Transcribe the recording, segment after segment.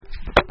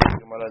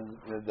Gemara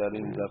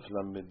Nedarim Daf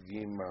Lamed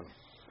Gimel.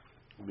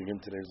 We begin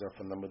today's Daf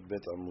Lamed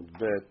Bet Amud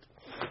Bet,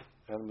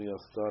 and we are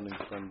starting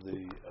from the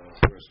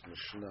first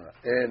Mishnah.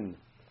 En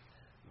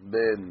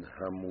ben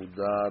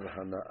hamudar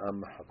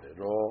hanaam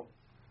havero,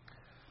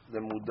 the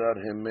mudar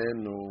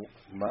hemenu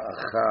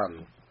ma'achal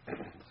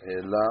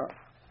ela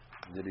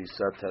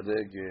drisat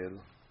haregel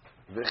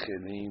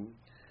vechelim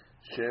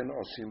she'en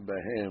osim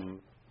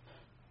bahem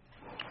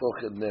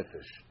ochel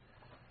nefesh.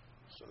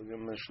 So the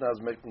Mishnah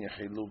is making a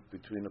hiluk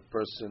between a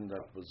person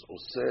that was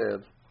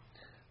osir,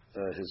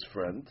 his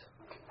friend,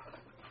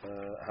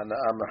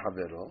 hana'a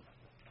mehavero,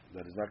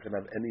 that is not going to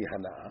have any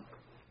hana'a,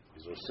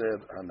 he's osir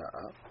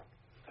hana'a,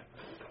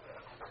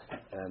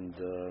 and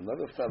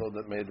another fellow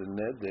that made a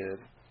neder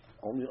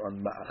only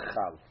on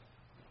ma'achal,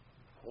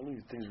 only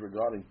things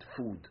regarding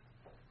food.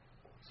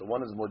 So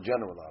one is more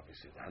general,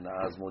 obviously.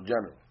 Hana'a is more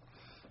general.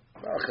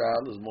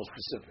 Ma'achal is more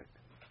specific.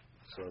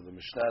 So the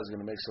Mishnah is going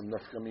to make some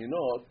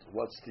nafkaminot.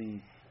 What's the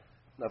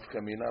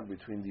nafkamina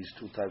between these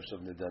two types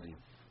of nedarim?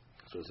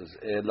 So it says,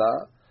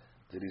 Ela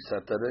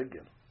dirisat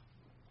haregel.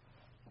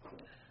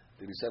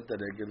 Dirisat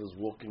haregel is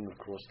walking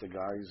across the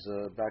guy's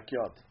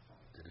backyard.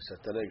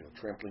 Dirisat haregel,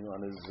 trampling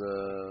on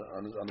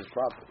his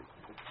property.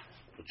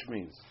 Which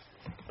means,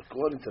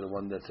 according to the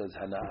one that says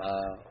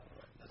hana'a,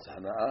 that's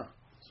hana'a,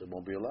 so it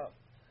won't be allowed.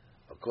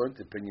 According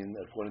to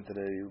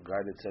the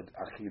guy that said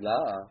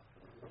achila,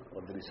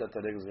 or the Risat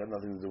HaRegel has got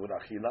nothing to do with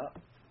Achila,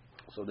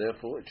 so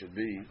therefore it should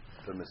be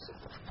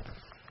permissible.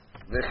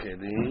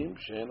 Vechelim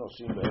she'en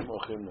osim behem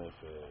ochel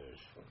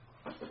nefesh.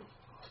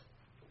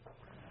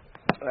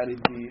 And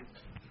it be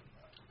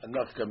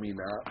enough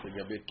kamina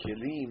legabe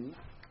kelim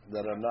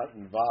that are not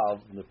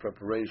involved in the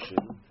preparation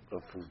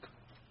of food.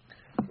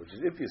 Which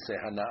is if you say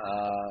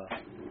hana'a,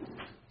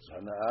 so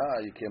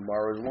hana'a you can't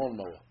borrow his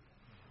lawnmower.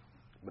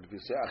 But if you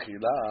say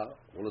achila,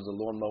 what does the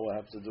lawnmower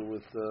have to do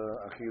with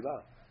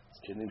achila?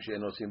 So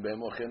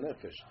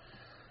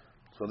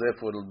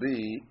therefore it'll be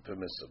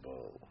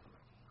permissible.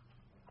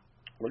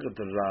 Look at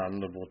the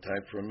Ran of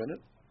type for a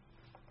minute.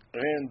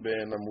 And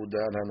ben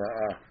amudar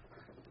hana'a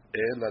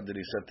ela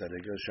drisat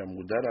haregel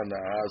shamudar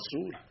hana'a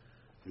asur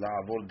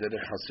la'avor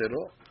derech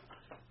hasero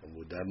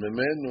amudar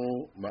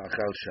memenu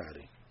ma'achal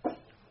shari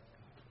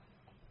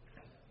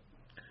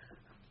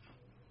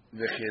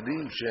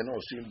vechelim she'en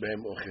osim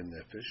behem ochel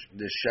nefesh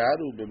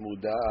desharu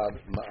b'mudar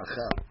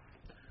ma'achal.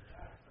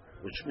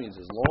 Which means,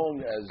 as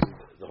long as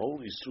the whole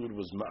isur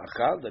was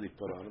ma'achal that he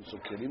put on him, so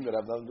kelim that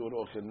have nothing to do with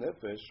ochel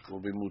nefesh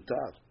will be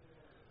mutar.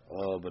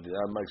 Oh, but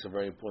that makes a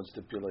very important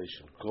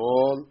stipulation.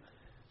 Kol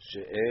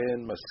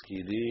she'en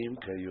maskirim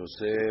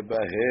kayoseh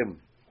bahem.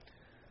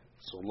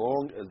 So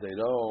long as they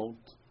don't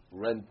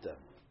rent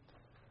them.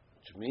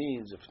 Which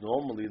means, if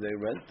normally they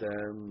rent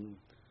them,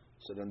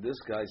 so then this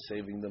guy's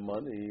saving the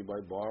money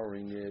by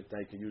borrowing it,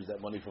 they can use that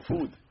money for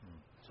food.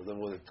 So then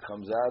when it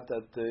comes out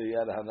that he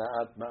had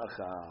hana'at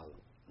ma'achal,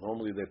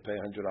 normally they pay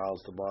 $100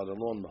 to buy the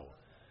lawnmower.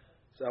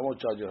 So I won't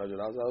charge you $100.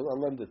 I'll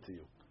lend it to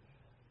you.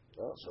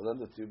 So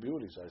lend it to you,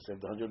 beauty. So I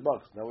saved $100.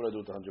 Now what do I do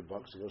with the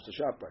 $100? He goes to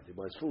ShopRite. He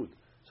buys food.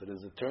 So then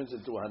it turns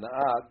into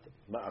hana'at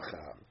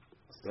ma'achal.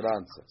 That's the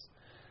Ran says.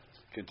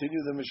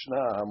 Continue the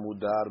Mishnah.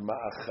 Hamudar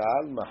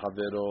ma'achal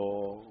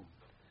mahavero.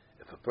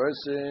 If a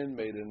person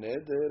made a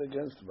neder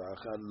against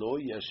ma'achal, lo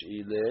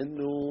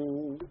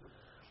yash'ilenu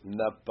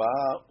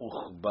napa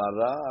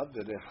uchbara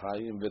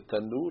v'rechayim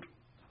v'tanur.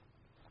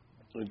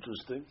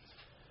 Interesting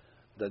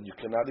that you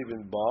cannot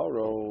even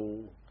borrow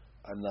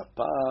a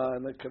napa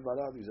and a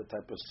kavara. These are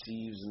type of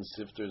sieves and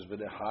sifters,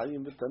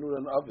 v'rechayim v'tanur,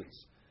 and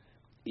ovens.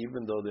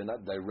 Even though they're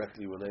not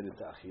directly related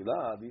to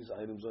achila, these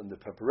items are in the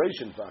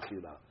preparation for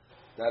achila.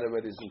 That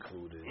already is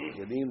included.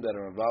 Kelim that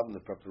are involved in the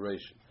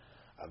preparation.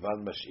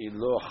 Aval mash'il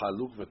lo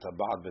haluk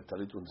v'taba'at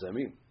v'talit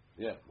unzamim.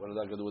 Yeah, what does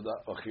that got to do with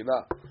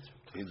achila?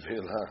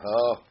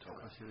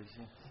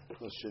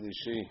 Oh,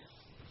 shirishi.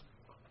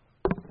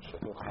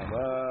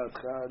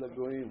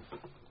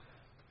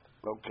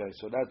 Okay,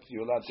 so that's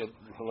you're allowed to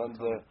run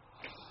the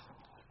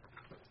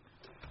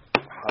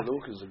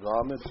haluk is a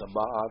garment,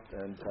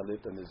 tabaat and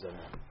talit and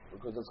izamim,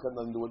 because that's got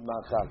nothing to do with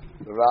ma'achal.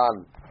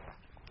 Ran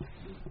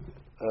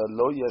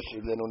lo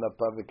yashilenu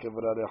napa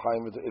v'kevra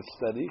rechaim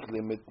v'tzarich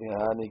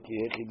limitnihani ki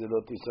hechi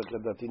delot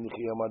tisakadati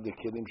nichiyama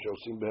dekelim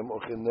sheosim behem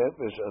ochel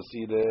nefesh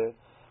asire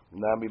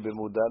nami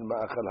b'mudan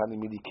ma'achal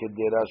hanimili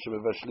kedera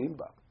shemevashlim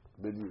ba.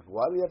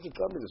 Why do you have to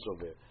tell me this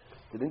over here?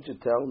 Didn't you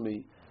tell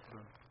me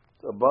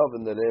above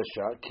in the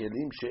Resha,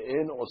 kelim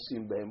she'en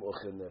osim behem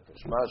ochel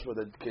nefesh? Mashma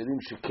that kelim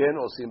she'ken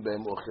osim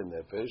behem ochel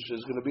nefesh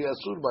is going to be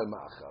asur by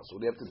ma'achal. So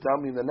you have to tell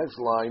me in the next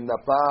line,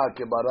 napa,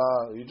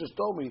 kebara. You just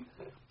told me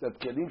that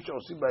kelim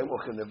she'osim behem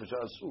ochel nefesh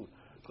are asur.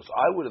 Because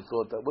I would have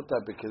thought that what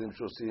type of kelim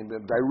she'osim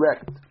behem?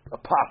 Direct, a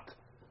pot,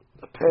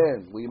 a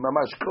pan, where you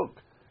mamash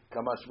cook.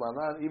 Kamash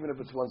manan, even if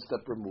it's one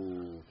step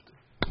removed.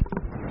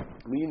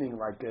 Meaning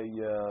like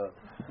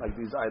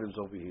these items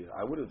over here.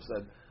 I would have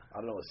said, I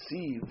don't know, a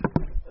sieve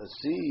A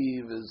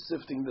sieve is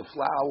sifting the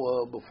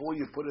flour before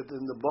you put it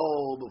in the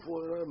bowl.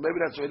 Maybe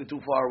that's already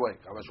too far away.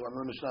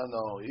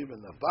 No,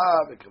 even the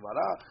pav,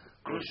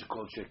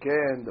 kol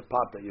sheken, the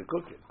pot that you're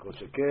cooking, kol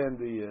sheken,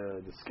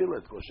 the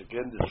skillet, kol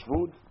sheken, the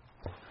shvud.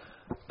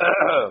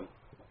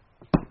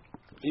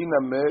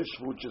 Iname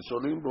shvud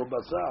shesolim bo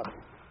basar.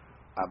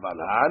 Aval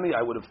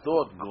I would have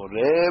thought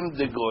gorem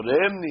de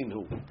gorem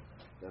ninhu.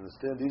 You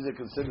understand? These are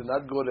considered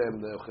not gorem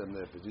de ochel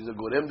nefesh. These are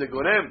gorem de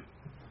gorem.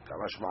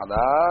 Kamash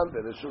ma'lan,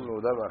 bereshuv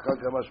le'udav v'achal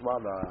kamash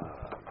ma'lan.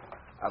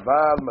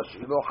 Aval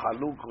mash'ilo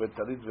haluk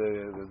v'tarit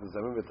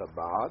v'zamim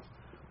v'taba'at.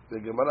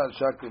 V'gemara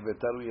al-shakli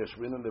v'taru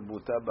yashminu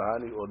lebuta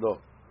bahani odo.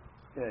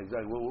 Yeah,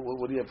 exactly.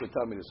 What do you have to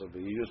tell me this over?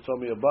 You just told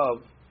me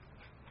above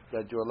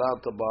that you're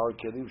allowed to borrow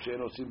kelim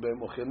she'en osim be'em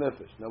ochel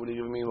nefesh. Now what do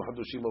you mean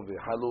hadushim over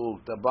here?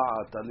 Haluk,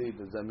 taba'at, talit,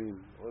 v'zamim.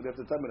 What do you have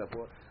to tell me that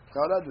for?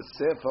 The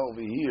sefer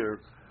over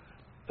here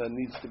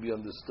needs to be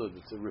understood.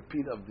 It's a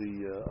repeat of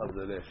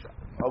the Resha.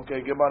 Okay,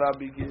 Gemara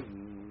begins.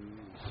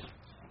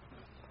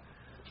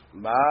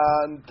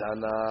 Man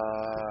Tana.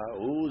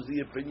 Who's the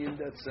opinion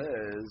that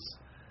says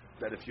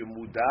that if you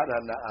mudar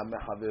hana'a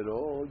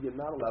mehavero, you're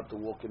not allowed to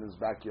walk in his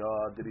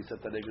backyard? Did he set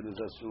the regel is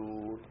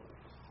asur?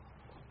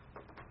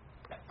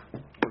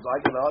 Because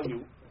I can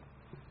argue,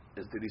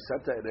 did he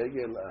set the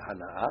regel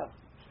hana'a?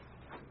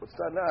 What's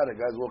that now? The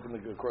guy's walking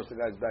across the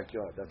guy's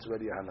backyard. That's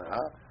already a hana'a.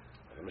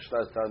 The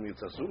Mishnah is telling me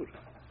it's asur.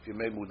 If you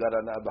make mudar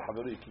hana'a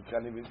b'havero, you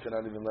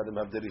cannot even let him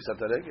have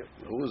derisat regel.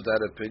 Who is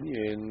that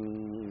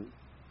opinion?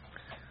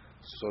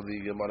 So the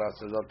Gemara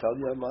says, I'll tell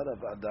you, Amara,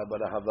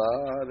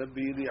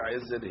 Rabbi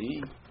Eliezer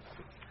he.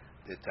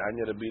 The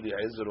Tanya Rabbi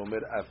Eliezer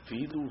Omer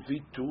afilu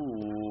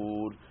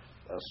vitur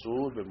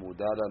asur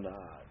b'mudar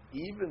hana'a.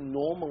 Even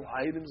normal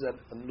items that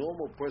a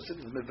normal person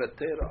is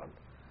mevater on,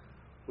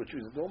 which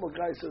is a normal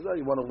guy says, oh,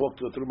 you want to walk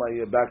through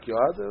my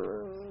backyard?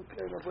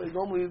 Okay,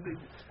 normally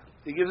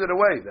he gives it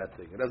away, that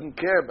thing. He doesn't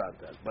care about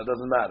that, but it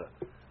doesn't matter.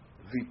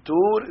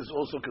 Vitur is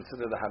also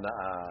considered a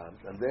hana'a,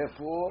 and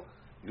therefore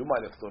you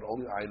might have thought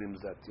only items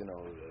that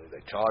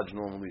they charge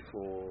normally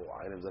for,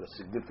 items that are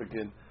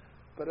significant,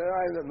 but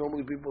items that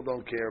normally people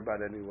don't care about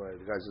anyway.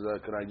 The guy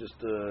says, can I just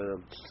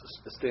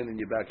stand in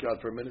your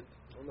backyard for a minute?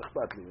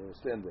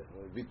 Stand there.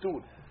 Vitur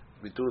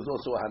is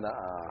also a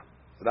hana'a.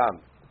 Ram.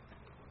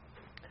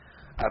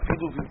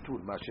 Afidu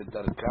vitur, ma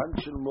shedarkan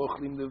shel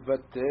mochlim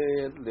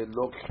levater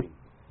lelokchim.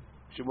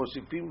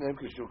 שמוסיפים להם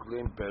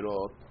כשוקלים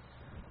פירות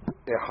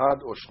אחד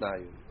או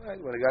שניים.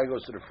 When a guy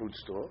goes to the fruit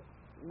store,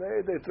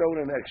 they throw in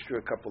an extra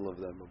couple of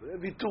them.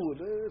 Vitur,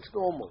 it's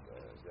normal.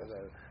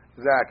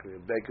 Exactly,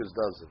 bakers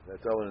does it. They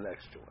throw in an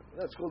extra one.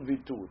 That's called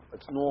vitur.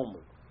 That's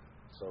normal.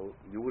 So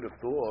you would have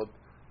thought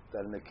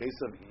that in the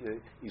case of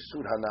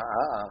isur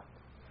hana'a,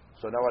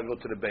 so now I go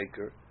to the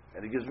baker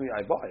and he gives me,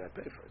 I pay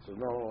for it. So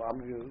no,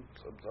 I'm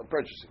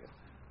purchasing it.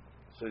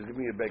 So you give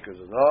me a baker's.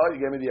 Oh, you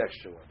gave me the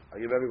extra one. I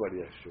give everybody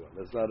the extra one.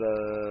 That's not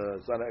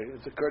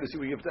it's a courtesy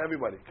we give to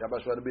everybody.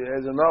 Kabash v'Rabbi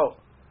Eliezer, no.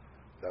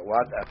 That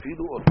what?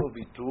 Afidu oto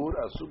vitur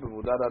asu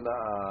b'mudar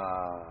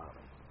hana'a.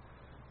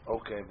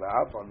 Okay,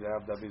 v'af on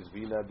yav daviz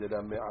vina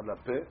derame ala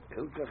pe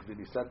hilkach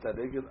dilisat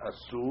haregel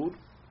asur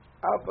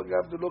af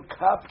agav delo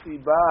kapti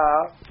ba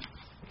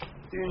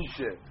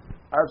inshe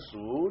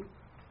asur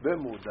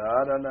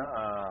b'mudar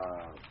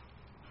hana'a.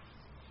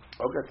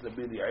 Okay, it's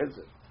Rabbi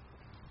Eliezer.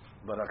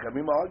 But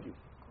Achamim argue.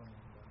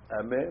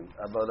 Amen.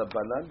 אבל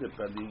רבנן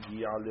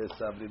דפליגי עלי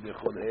סברי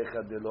בכל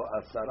היכא דלא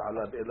אסר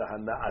עליו אלא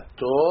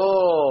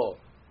הנאתו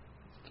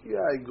כי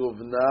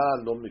הגובנה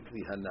לא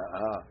מכלי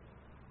הנאה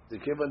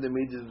וכיוון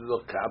דמידי דלא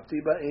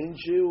קפתי בה אין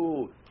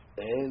שהוא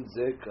אין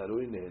זה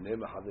קרוי נהנה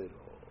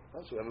מחברו.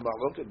 So we have a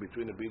מחלוקת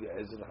between Rabbi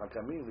Eliezer and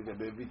Achamim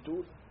לגבי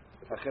ויתור.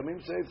 Achamim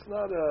say it's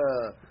not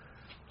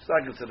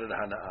considered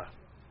הנאה.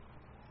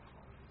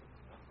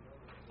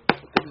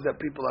 Things that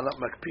people are not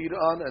makpid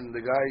on, and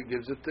the guy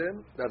gives it to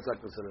him, that's not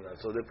considered that.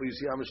 So therefore, you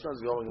see, our Mishnah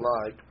is going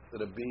like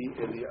Rabbi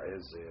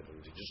Eliezer.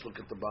 If you just look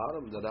at the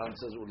bottom, the Ran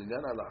says,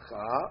 "Ulinyan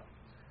alacha,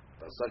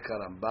 pasak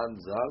Ramban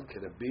zal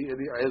Rabbi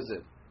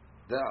Eliezer,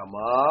 the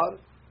Amar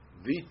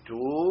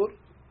vitur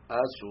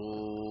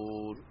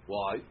asur."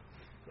 Why?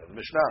 The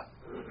Mishnah.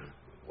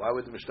 Why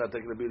would the Mishnah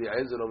take Rabbi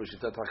Eliezer over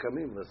Shitat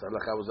Hachamim? The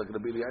halacha was like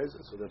Rabbi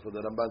Eliezer. So therefore,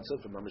 the Ramban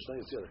said from the Mishnah,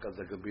 you see, the halacha is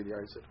like Rabbi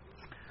Eliezer.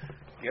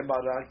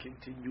 Gemara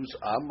continues.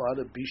 Amar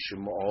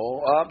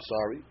bishmo. I'm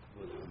sorry.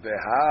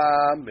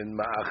 Veha min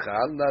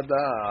ma'achal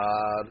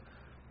nadar.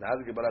 Now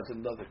the Gemara has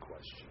another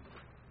question.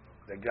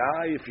 The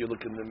guy, if you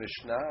look in the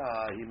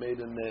Mishnah, he made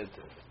a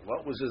neder.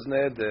 What was his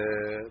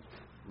neder?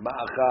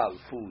 Ma'achal,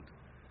 food.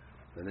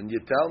 And then you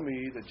tell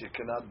me that you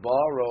cannot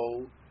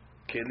borrow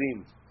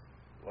kelim.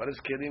 What does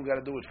kelim got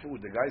to do with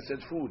food? The guy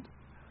said food.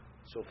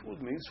 So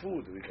food means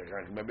food.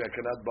 Maybe I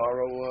cannot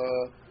borrow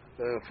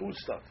food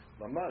stuff.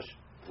 Mamash.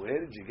 Where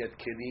did you get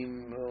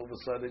kelim? All of a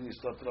sudden you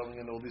start throwing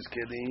in all these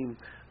kelim.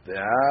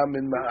 Ve'am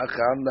in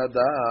ma'achal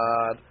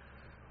nadar.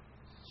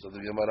 So the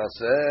Gemara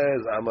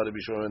says, Amar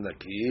Bishon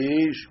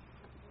Nakish,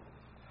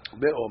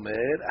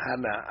 Be'omer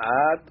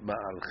Hana'at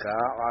Ma'alcha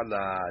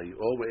Alai.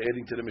 Oh, we're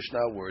adding to the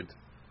Mishnah word.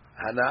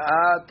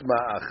 Hana'at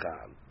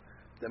Ma'achal.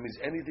 That means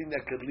anything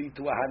that could lead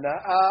to a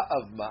hana'ah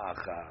of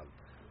ma'achal.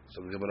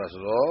 So the Gemara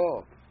says,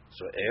 oh,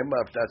 so Emma,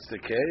 if that's the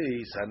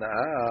case,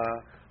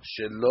 hana'ah,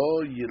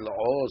 shelo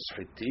yil'os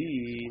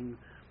hitin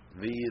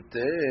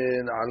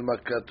v'yiten al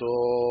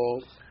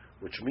makato,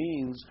 which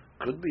means,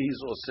 could be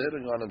he's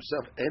osering on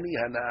himself any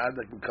hana'ah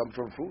that can come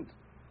from food.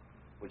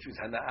 Which means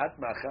hana'at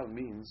ma'achal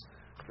means,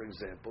 for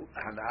example, a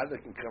hana'ah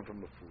that can come from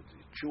the food.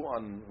 You chew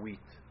on wheat,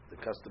 the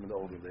custom in the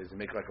olden days, they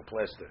make like a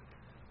plaster.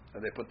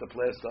 And they put the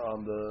plaster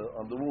on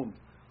the wound.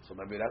 So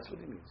maybe that's what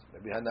he means.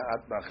 Maybe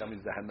hana'at ma'achal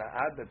means the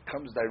hana'at that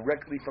comes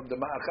directly from the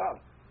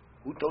ma'achal.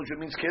 Who told you it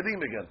means kelim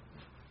again?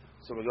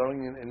 So we're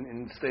going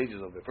in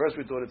stages of it. First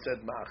we thought it said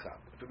ma'achal.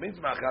 If it means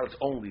ma'achal, it's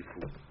only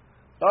food.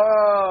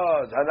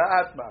 Oh, it's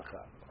hana'at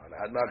ma'achal.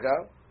 Hana'at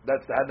ma'achal,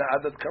 that's the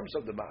hana'at that comes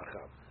from the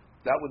ma'achal.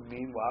 That would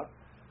mean what?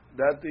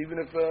 That even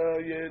if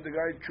the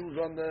guy chews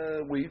on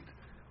the wheat,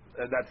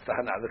 that's the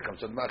hana'at that comes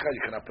from the ma'achal.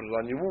 You cannot put it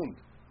on your wound.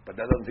 But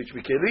that doesn't teach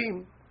me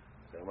kelim.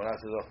 The Gemara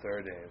says a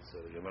third answer.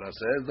 The Gemara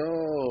says,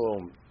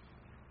 no.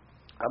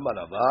 Amar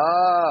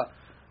Rava,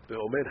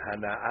 ve'omer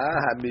hana'ah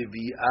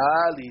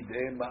ha'mevi'ah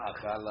lidei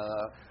ma'achala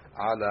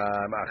ala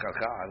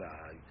ma'achalcha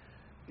alai.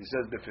 He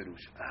says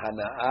befirush,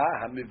 hana'ah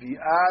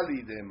ha'mevi'ah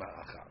lidei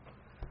ma'achal.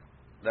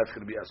 That's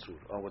going to be asur.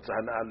 Oh, what's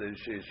hana'ah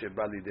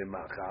sheba lidei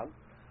ma'achal?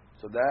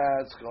 So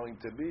that's going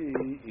to be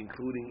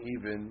including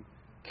even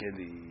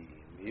kelim.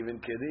 Even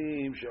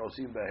kelim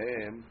she'osim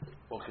bahem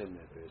ochel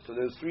nefesh. So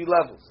there's three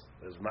levels.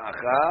 There's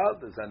ma'achal,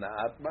 there's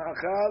hana'at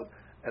ma'achal,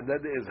 and then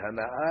there's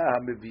hana'ah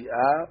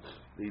ha'mevi'ah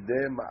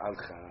lidei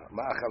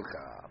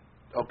ma'achalcha.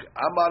 Okay,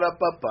 Amar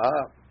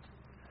Papa.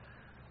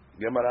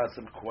 Gemara has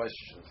some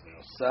questions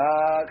now.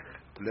 Sak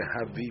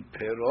lehavi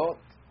perot,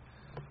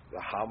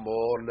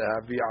 v'hamor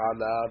lehavi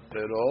ala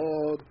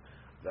perot,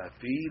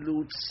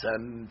 v'afilu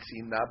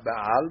tzina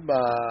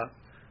ba'alma,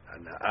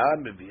 hana'ah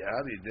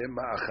mevi'ah lidei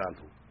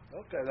ma'achalhu.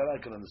 Okay, that I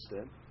can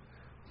understand.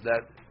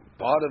 That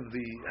part of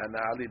the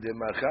hana'ah lidei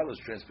ma'achal is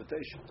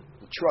transportation.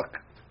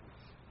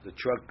 The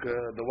truck,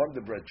 the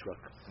Wonder Bread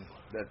truck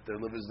that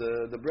delivers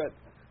the bread,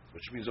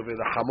 which means over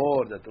the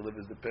hamor that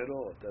delivers the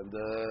perot, and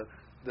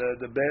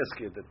the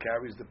basket that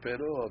carries the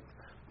perot,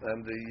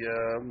 and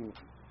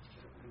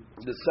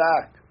the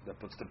sack that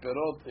puts the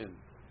perot in.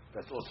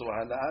 That's also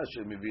a hana'ah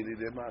she'mevi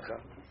lidei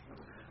ma'achal.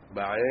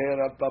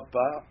 Ba'er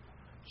papa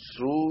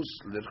sus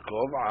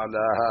lirkov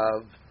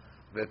alav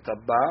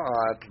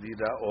v'taba'at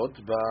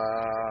lira'ot ba.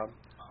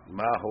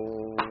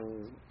 Mahu.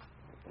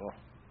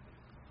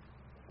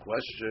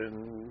 Question.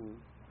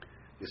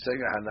 You're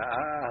saying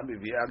hana'ah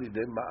ha'mevi'ah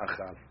lidei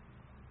ma'achal.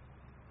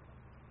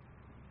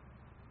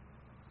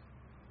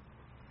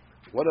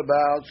 What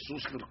about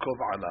sus lirkov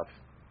alav?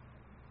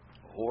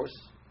 A horse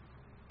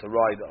to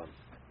ride on.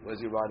 Where's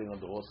he riding on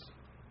the horse?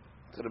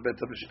 To the bet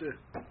to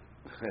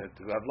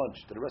have lunch,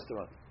 to the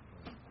restaurant.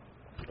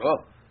 Oh,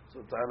 so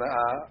it's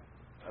hana'ah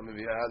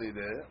ha'mevi'ah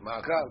lidei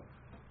ma'achal.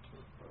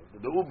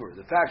 The Uber,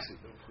 the taxi.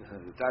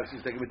 The taxi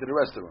is taking me to the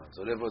restaurant.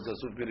 So therefore it's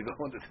assumed me to go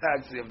in the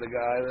taxi of the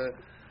guy.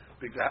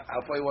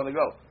 How far you want to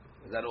go?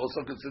 Is that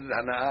also considered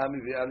hana'ah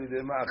mevi'ah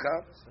lidei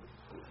ma'achal?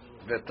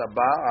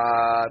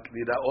 V'taba'at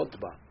lira'ot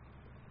ba.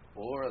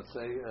 Or let's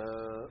say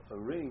a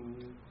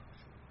ring,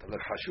 like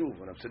hashuv.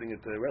 When I'm sitting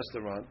at the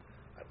restaurant,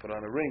 I put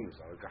on a ring.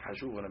 So like a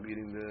hashuv when I'm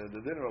eating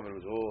the dinner over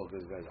there.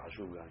 This guy's a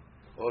hashuv guy.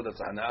 Oh, that's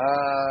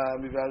hana'ah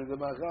mevi'ah lidei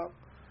ma'achal.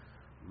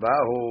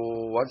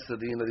 Bahu, what's the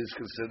deen that is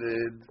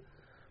considered?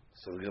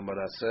 So the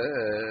Gemara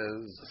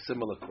says a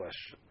similar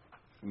question.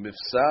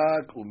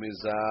 Mifsak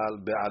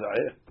umizal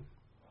be'al'eh.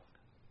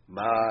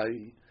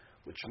 Mai,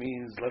 which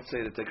means, let's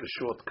say to take a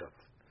shortcut.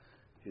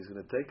 He's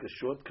going to take a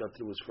shortcut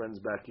through his friend's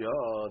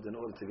backyard in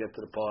order to get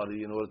to the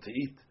party, in order to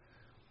eat.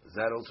 Is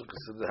that also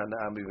considered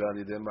hana'ah mevi'ah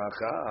lidei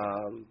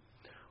ma'achal?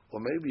 Or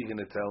maybe you're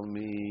going to tell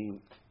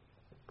me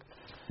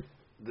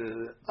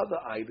the other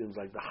items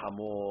like the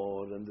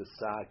hamor and the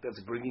sack, that's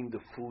bringing the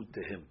food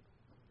to him.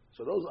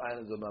 So those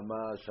items are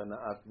mamash,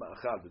 hana'at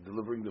ma'achal,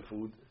 delivering the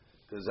food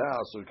to his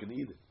house so he can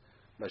eat it.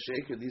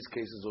 Mashiach, in these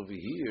cases over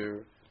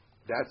here,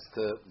 that's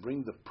to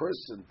bring the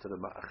person to the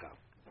ma'achal.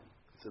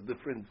 It's a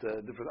different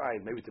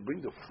item. Maybe to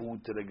bring the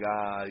food to the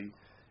guy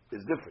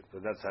is different,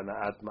 but that's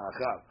hana'at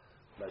ma'achal.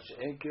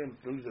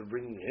 Mashiach,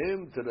 bringing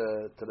him to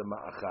the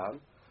ma'achal,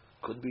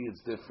 could be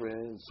it's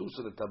different.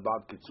 Susa the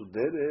tabat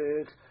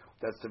kitzuderech,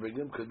 that's to bring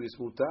him, could be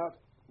smutar,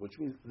 which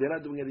means they're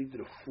not doing anything to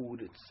the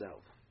food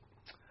itself.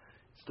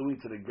 It's doing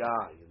to the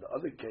guy. In the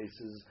other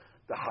cases,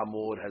 the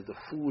hamor has the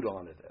food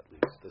on it at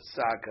least. The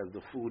sack has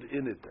the food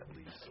in it at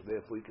least. So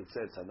therefore you can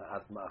say it's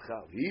hana'at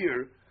ma'achal.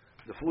 Here,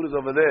 the food is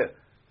over there.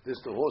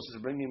 The horse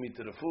is bringing me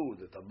to the food.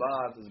 The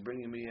tabat is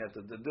bringing me at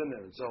the dinner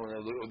and so on.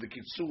 Or the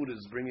kitsur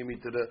is bringing me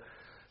to the...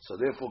 So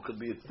therefore could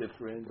be it's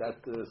different. That's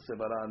the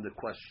sevara and the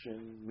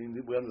question. I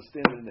mean, we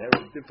understand the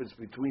inherent difference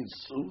between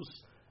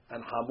sus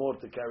and hamor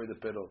to carry the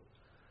perot.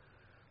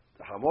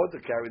 The hamor to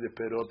carry the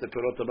perot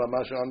are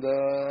mamash on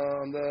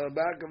the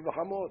back of the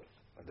hamor.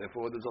 And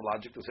therefore there's a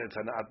logic to say it's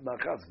hana'at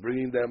ma'achal. It's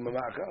bringing them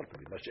ma'achal. To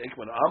be mashiach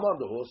when I'm on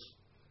the horse,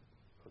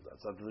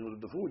 that's not to do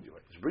with the food.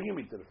 It's bringing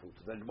me to the food.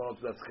 So then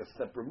that's a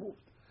step removed.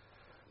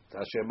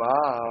 Tashema.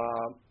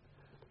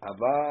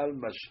 Aval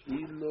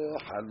mash'ilo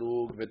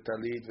halug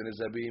v'talit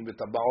v'nezabim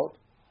v'tabaot.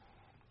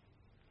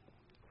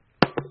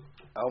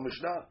 Our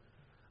Mishnah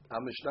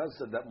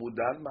said that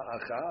mudar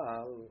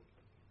ma'achal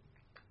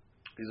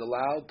is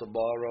allowed to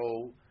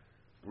borrow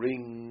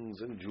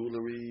rings and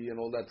jewelry and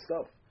all that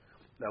stuff.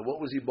 Now, what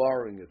was he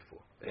borrowing it for?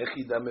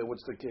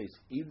 What's the case?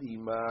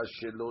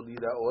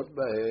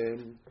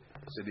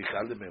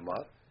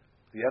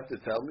 You have to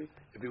tell me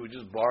if he was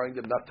just borrowing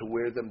them not to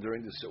wear them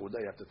during the Seudah.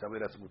 You have to tell me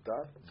that's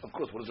mutar. Of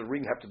course, what does a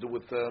ring have to do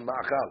with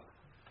ma'achal?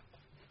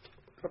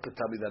 You have to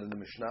tell me that in the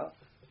Mishnah.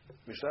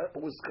 Mishnah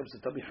always comes to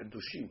tell me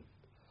hadushim,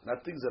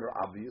 not things that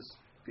are obvious.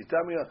 If you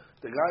tell me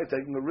the guy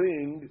taking a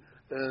ring,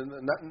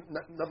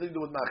 nothing to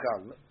do with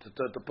ma'achal,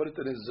 to put it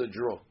in his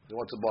drawer, he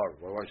wants to borrow.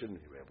 Why shouldn't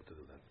he be able to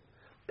do that?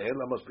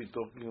 Ela must be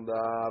talking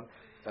about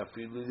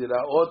afilu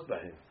diraot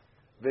bahem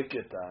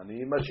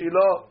veketani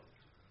mashilo.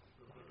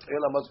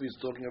 Ela must be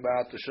talking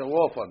about to show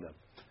off on them.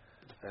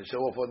 And show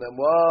off on them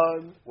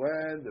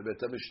when the Bet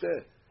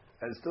HaMishteh.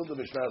 And still the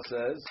Mishnah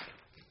says,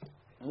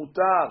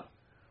 mutar.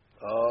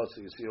 Oh,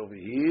 so you see over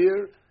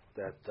here,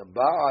 that the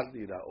Ba'al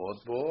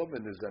lira'ot bo,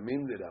 and the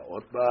Zamim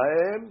lira'ot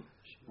ba'hem,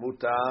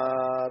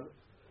 mutar.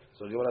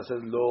 So the Gemara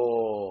says,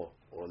 lo,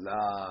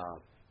 olam.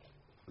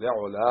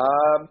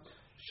 Le'olam,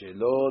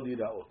 shelo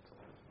lira'ot.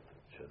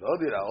 Shelo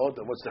lira'ot,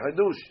 and what's the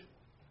hadush?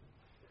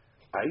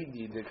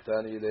 Aidi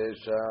diktani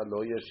leisha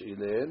lo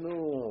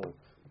yashilenu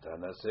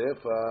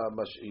tanasefa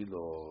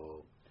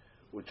mashilo,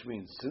 which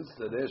means since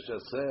the Resha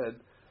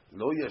said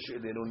lo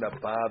yashilenu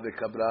napa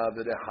v'kabra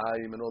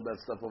v'rechaim and all that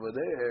stuff over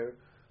there,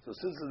 so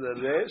since the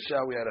Resha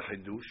we had a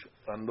chidush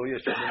and lo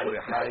yashilenu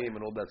rechaim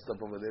and all that stuff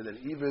over there, that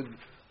even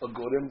a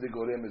gorem de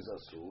gorem is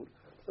asur.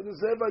 So the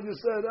sefer you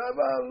said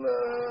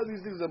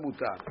these things are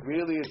mutar.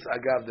 Really, it's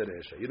agav the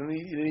Resha. You don't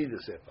need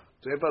the sefer.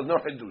 Sefer is no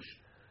chidush.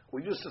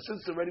 We just,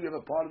 since already we have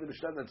a part of the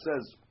Mishnah that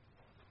says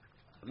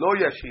lo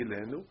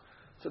yashilenu,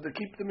 so to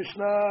keep the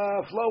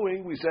Mishnah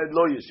flowing, we said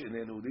lo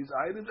yashilenu these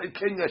items and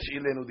ken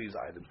yashilenu these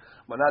items,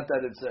 but not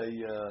that it's a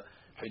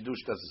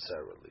hidush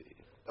necessarily.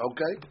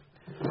 Okay,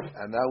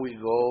 and now we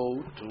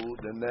go to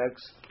the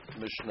next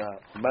Mishnah.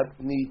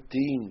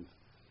 Matnitin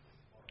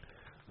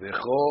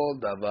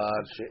v'chol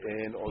davar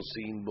she'en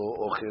osin bo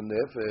ochel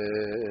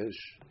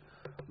nefesh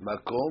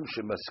makom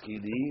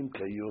shemaskilim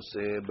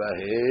kayose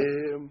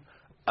bahem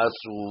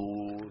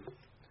asur.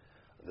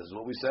 This is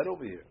what we said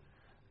over here.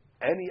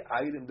 Any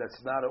item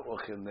that's not an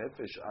ochel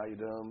nefesh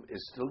item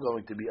is still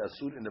going to be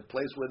asur in the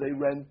place where they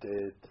rent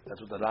it. That's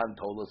what the Ran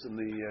told us in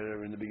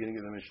the beginning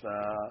of the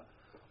Mishnah.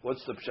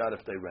 What's the pshat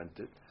if they rent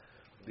it?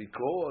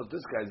 Because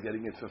this guy's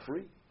getting it for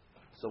free.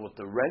 So with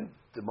the rent,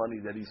 the money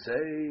that he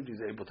saved,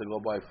 he's able to go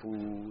buy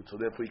food. So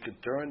therefore, he could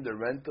turn the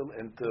rental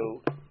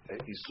into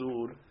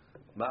isur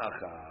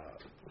ma'achar.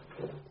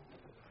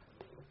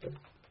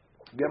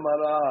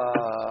 Gemara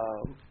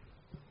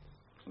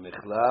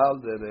Michlal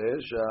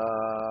Deresha,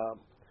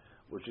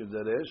 which is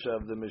the Resha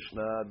of the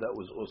Mishnah that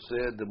was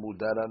oseh the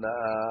mudar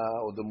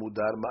ana'ah or the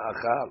mudar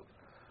ma'achal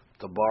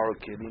to borrow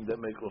kelim that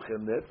make ochel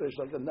nefesh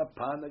like the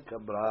napana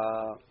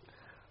kabra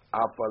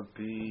afal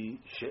pi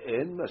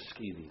she'en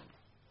maskilim.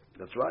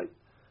 That's right.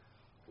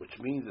 Which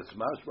means it's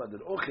mashma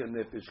that ochel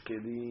nefesh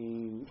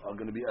kelim are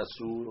going to be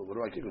asur. What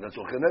do I think? That's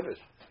ochel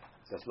nefesh.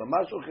 That's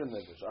mamash ochel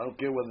nefesh. I don't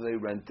care whether they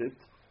rent it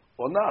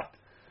or not.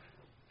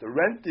 The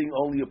renting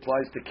only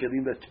applies to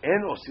kelim that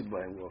en osim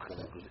b'hem ochel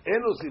nefesh.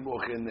 En osim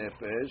ochel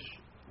nefesh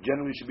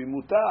generally should be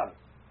mutar.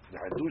 The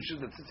hadush is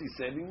that since he's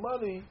saving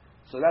money,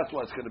 so that's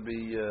why it's going to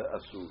be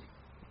asur.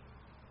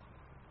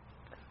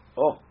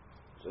 Oh,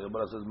 so the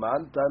Gemara says,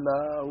 "Man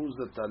Tana? Who's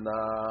the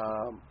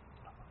Tana?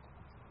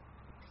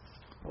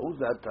 Who's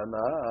that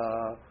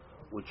Tana?"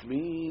 Which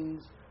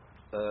means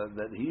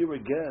that here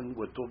again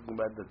we're talking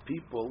about the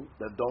people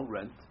that don't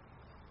rent.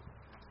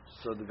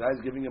 So the guy's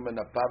giving him an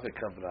apave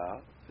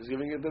kavra. He's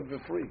giving it them for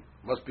free.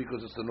 Must be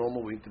because it's the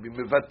normal way to be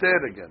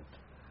mevater again.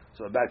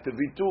 So back to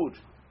vitur,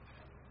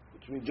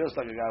 which means just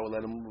like a guy will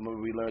let him.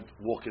 We learned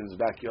walk in his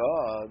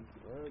backyard.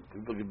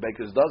 People get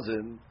baker's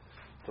dozen.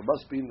 So it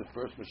must be in the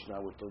first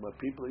Mishnah we're talking about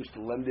people used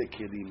to lend their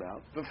kelim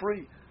out for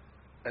free,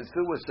 and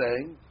still we're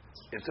saying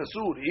it's a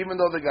asur, even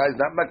though the guy's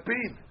not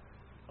makpid.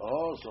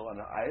 Oh, so on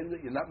an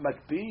island you're not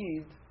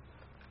makpid.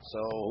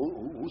 So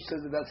who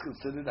says that that's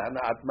considered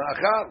hana'at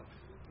ma'achar?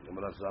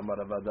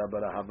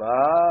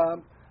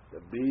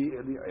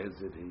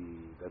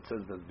 That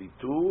says that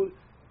vitur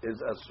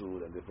is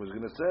asur, and if we're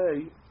going to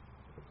say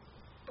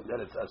that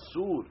it's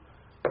asur,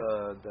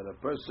 that a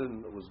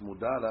person was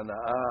mudar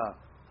hana'ah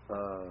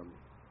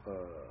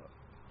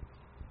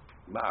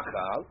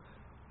ma'achal,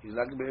 he's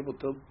not going to be able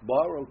to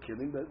borrow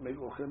kelim that make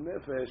ochel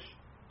nefesh,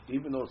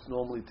 even though it's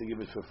normally to give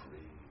it for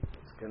free.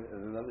 It's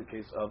another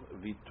case of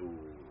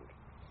vitur.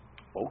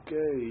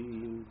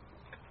 Okay.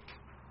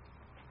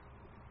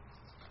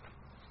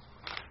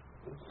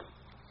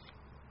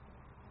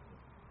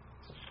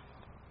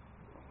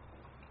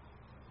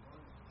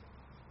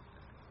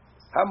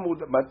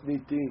 Hamud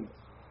matnitin.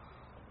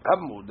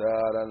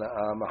 Hamudar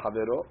ana'ah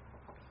ma'havero.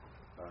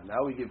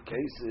 Now we give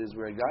cases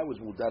where a guy was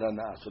mudar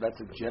hana'ah, so that's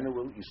a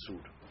general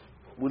isur.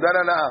 Mudar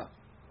hana'ah.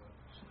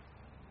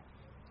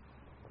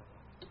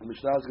 The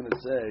Mishnah is going to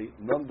say,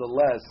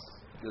 nonetheless,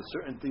 there's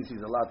certain things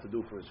he's allowed to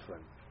do for his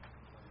friend,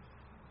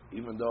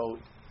 even though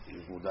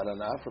he's mudar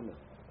hana'ah from him.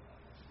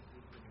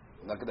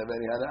 I'm not going to have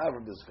any hana'ah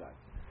from this guy.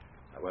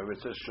 However, it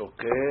says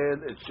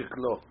shokel et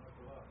shiklo,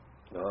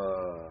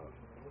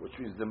 which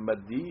means the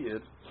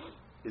madir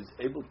is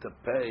able to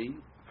pay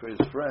for his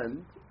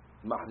friend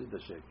mahzid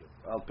shekel.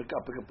 I'll pick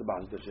up the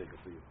mahzid shekel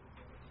for you.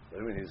 I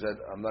mean, he said,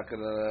 I'm not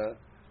going to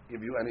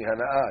give you any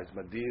hana'ah. It's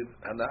madir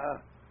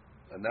hana'ah.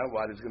 And now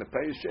what? He's going to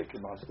pay his shekel.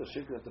 Mahzid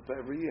shekel has to pay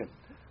every year.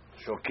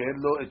 Shokel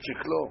lo et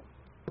shiklo.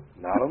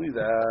 Not only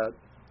that,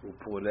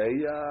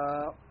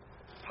 upoleya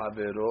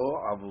havero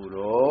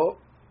avuro.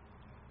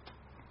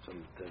 So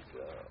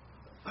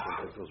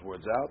take those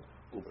words out.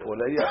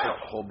 Upoleya et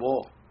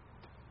chobo.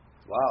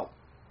 Wow.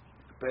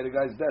 You pay the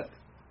guy's debt.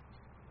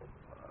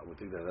 I would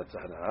think that's a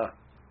hana'ah.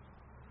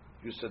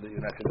 You said that you're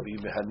not going to be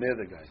mehaneh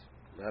the guy.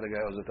 Now the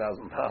guy owes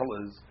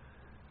 $1,000,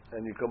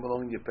 and you come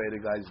along and you pay the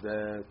guy's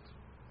debt,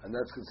 and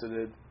that's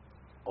considered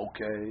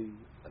okay.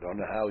 I don't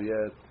know how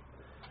yet.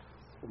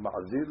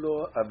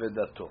 Ma'azilo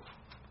avedato.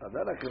 Now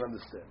that I can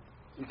understand.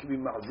 You can be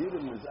ma'azil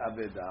in his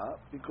avedah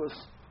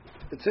because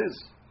it's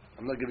his.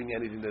 I'm not giving you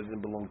anything that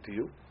doesn't belong to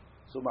you.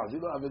 So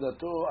ma'azilo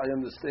avedato, I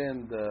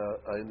understand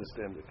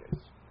the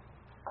case.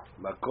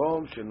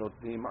 Makom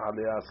shenotnim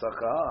alei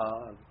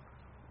sachar.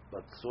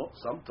 But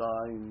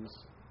sometimes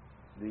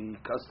the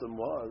custom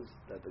was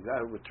that the guy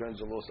who returns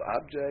a lost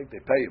object, they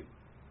pay him.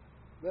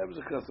 That was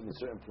a custom in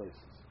certain places.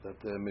 That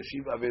the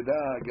Meshiv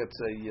Avedah gets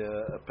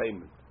a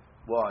payment.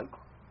 Why?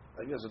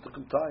 I guess it took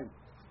him time.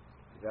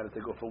 He got to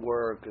take off for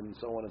work and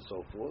so on and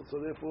so forth. So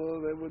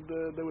therefore,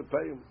 they would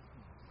pay him.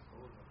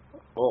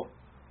 Oh,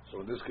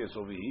 so in this case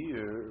over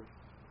here,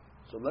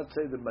 so let's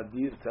say the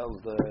Madir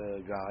tells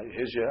the guy,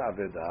 "Here's your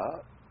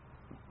Avedah,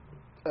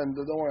 and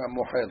don't worry, I'm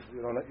mohel.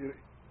 You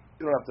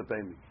don't have to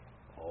pay me."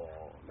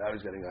 Oh, now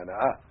he's getting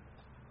hana'ah.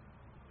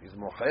 He's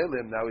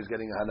mochelim, now he's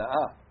getting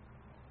hana'ah.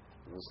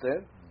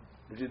 Understand?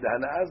 Which is the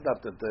hana'ah is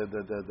not the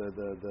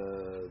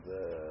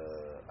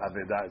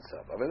avedah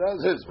itself. Avedah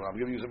is his. What I'm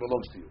giving you, it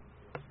belongs to you.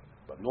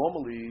 But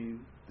normally,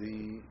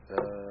 the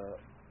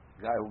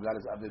guy who got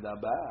his avedah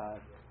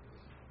back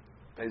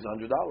pays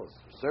 $100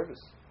 for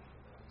service.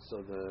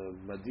 So the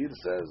Madir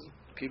says,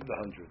 keep the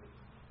 100.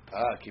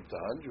 Keep the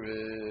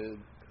 100.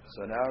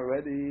 So now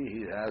already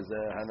he has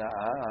a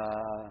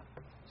hana'ah.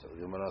 So the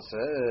Gemara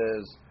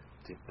says,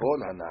 Tipol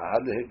hana'ah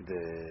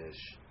lehikdesh.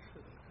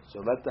 So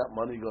let that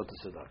money go to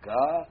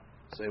tzedakah.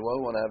 Say, well,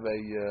 we want to have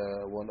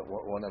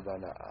one of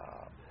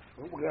hana'ah.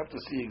 We're going to have to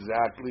see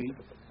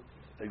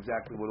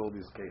exactly what all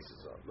these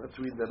cases are. Let's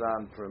read that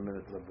on for a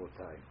minute,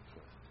 Rabotai.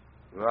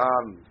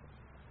 Ram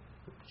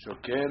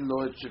shokel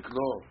lo et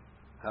sheklo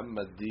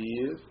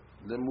hamadir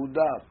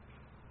lemudar.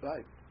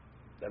 Right.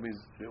 That means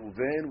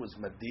Reuven was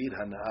Madir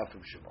Hana'ah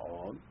from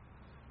Shimon.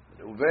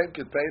 Reuven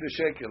could pay the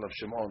shekel of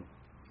Shimon.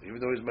 Even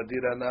though he's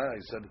Madir Hana'ah,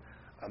 he said,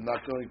 I'm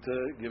not going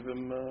to give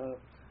him,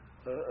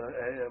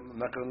 I'm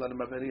not going to let him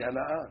have any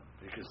Hana'ah.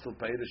 He can still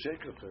pay the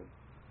shekel to him.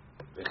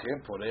 What do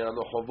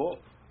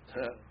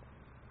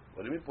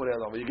you mean Porei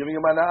Alo? You're giving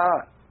him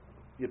Hana'ah.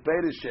 You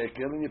paid his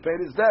shekel and you paid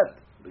his debt.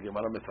 The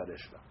Gemara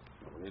mefaresh la.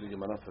 We need the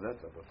Gemara for that,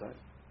 Rabotai.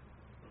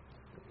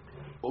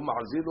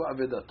 U'ma'azilu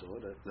avedato,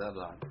 that's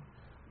right.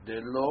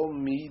 Delo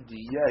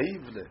midi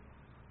yahivle.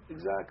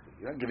 Exactly.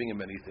 You're not giving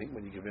him anything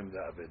when you give him the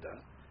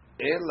avedah.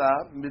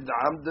 Ela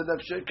mid'am de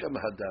nafsheka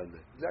mahadale.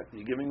 Exactly.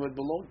 You're giving what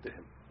belonged to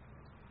him.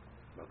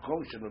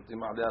 Makom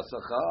shenotim alei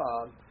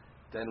asachar.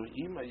 Tenu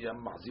ima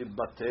yam mahzir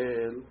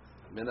batel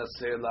min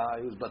hasela.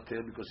 He was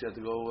batel because he had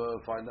to go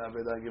find the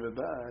avedah and give it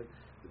back.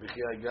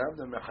 V'chi agav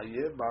the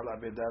mechayev ba'al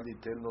avedah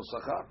litel no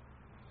sachar.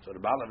 So the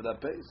ba'al avedah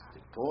pays.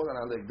 Tipol and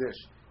alekdesh.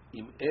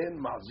 Im en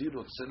mahzir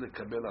rotzeh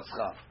lekabel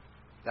aschar.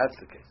 That's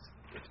the case.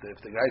 If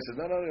the guy says,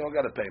 no, you don't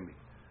got to pay me.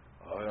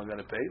 Oh, you don't got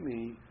to pay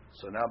me.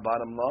 So now,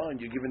 bottom line,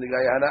 you're giving the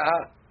guy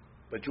hana'ah.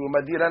 But you were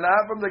madir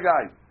hana'ah from the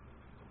guy.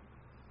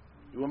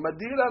 You were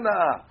madir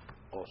hana'ah.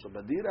 Oh, so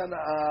madir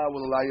hana'ah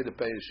will allow you to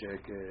pay his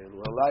shekel,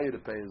 will allow you to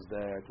pay his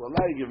debt, will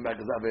allow you to give him back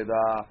his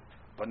avedah.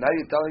 But now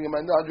you're telling him,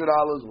 $100,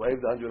 waive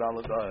the $100. No,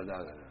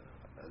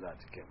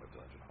 you can't waive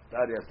the $100.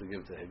 That he has to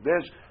give to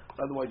Higdash.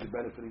 Otherwise, you're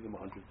benefiting him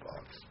 $100.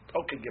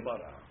 Okay,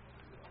 Gemara.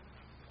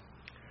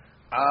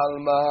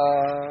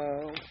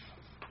 Alma.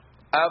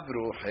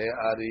 Avruhe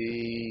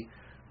Ari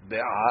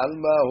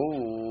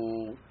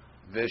Be'almahu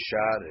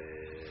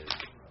Veshared.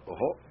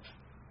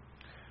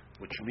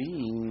 Which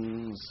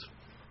means,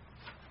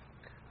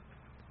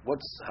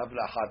 what's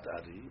Havrahat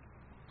Ari?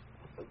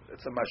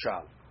 It's a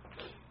mashal.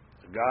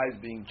 The guy is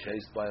being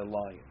chased by a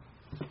lion.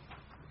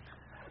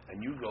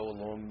 And you go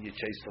along, you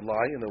chase the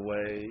lion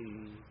away.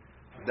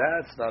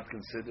 That's not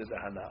considered a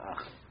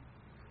hana'ah.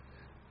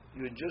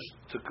 You just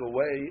took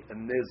away a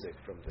nizik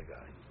from the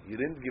guy. You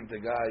didn't give the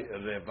guy a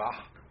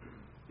revah.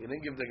 You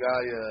didn't give the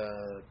guy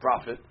a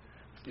profit.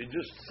 You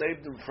just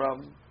saved him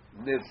from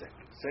nizik.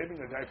 Saving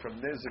a guy from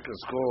nizik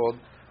is called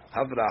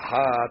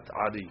Havrahat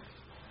Ari.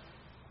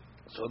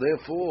 So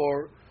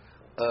therefore,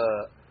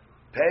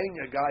 paying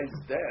a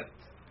guy's debt,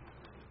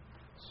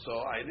 so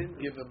I didn't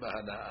give him a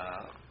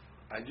hana'ah,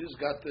 I just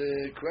got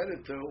the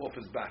creditor off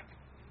his back.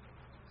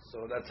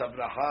 So that's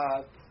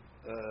Havrahat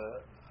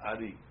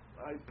Ari.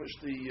 I pushed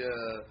the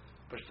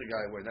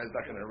guy away. Now he's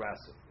not going to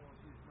harass him.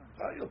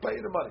 He'll pay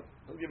you the money.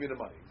 He'll give you the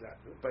money.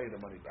 Exactly. He'll pay you the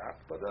money back.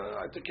 But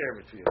I took care of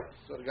it for you.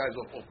 So the guy's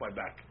off my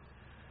back.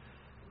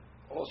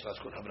 Also, that's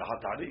called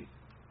Havrahat Ari.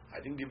 I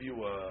didn't give you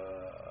a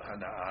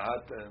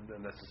hana'at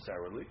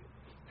necessarily.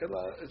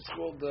 It's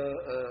called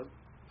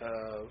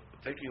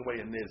taking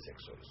away a nezek,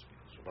 so to speak.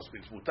 So it must be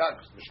it's mutar,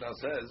 because the Mishnah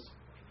says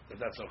that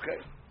that's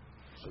okay.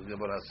 So the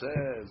Gemara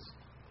says,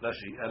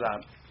 Rashi,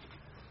 Eran.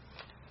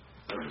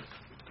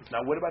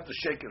 Now, what about the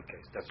shekel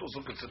case? That's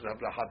also considered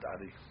Havrahat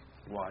Ari.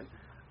 Why?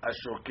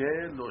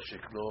 Ashokel lo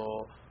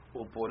sheklo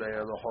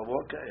uporei lo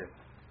chavo ka'ev.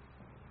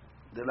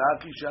 Dela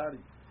kishari.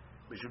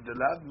 Mishum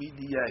dela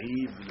midi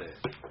yahiv le.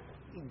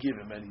 Didn't give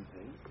him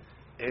anything.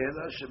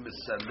 Ela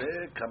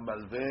shemisale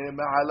kamalve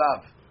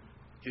ma'alav.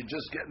 You're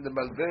just getting the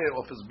malve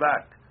off his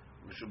back.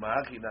 Mishum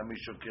ha'achi na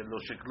mishokel lo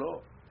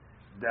sheklo.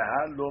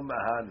 Dahan lo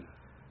mahani.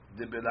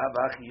 Debelav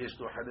ha'achi yesh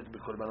lo chelek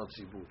bekorbanot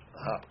tzibur.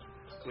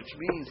 Which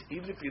means,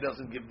 even if he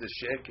doesn't give the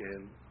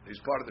shekel, he's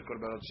part of the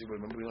korbanot tzibur.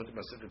 Remember we learned in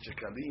Masechet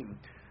Shekalim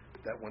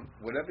that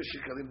whatever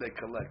shekalim they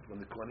collect, when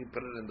the Kohanim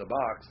put it in the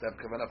box, they have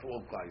kavanah for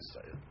all Klal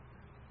Yisrael.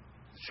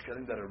 The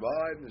shekalim that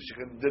arrived, and the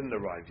shekalim didn't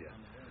arrive yet.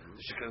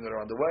 The shekalim that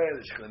are on the way,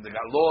 the shekalim that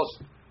got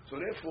lost. So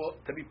therefore,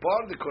 to be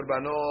part of the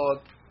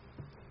korbanot,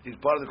 he's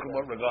part of the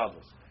korbanot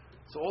regardless.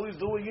 So all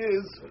he's doing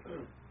is,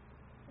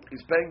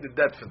 he's paying the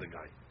debt for the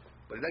guy.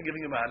 But he's not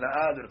giving him a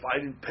hana'ah that if I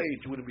didn't pay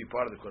it, you wouldn't be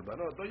part of the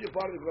korbanot. No, you're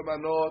part of the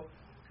korbanot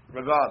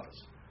regardless.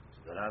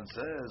 So the Ran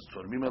says,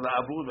 Tormim ala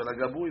abud, ala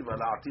gabui,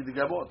 ala ati de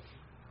gabot.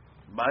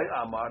 My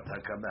amart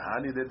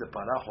hakamehani de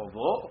para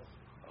chovo.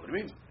 What do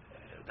you mean?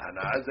 The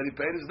hana'ah is that he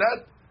paid his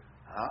debt.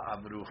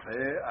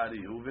 Ha'amruche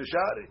arihu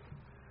v'shari.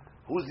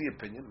 Who's the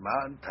opinion?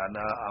 Man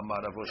tana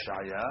amar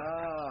avoshaya.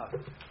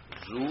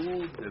 Zu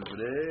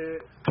devre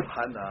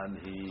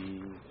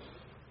hananhi.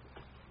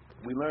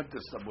 We learned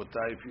this,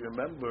 Sabotai, if you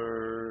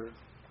remember.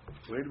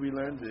 Where did we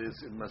learn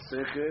this? In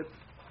Masechet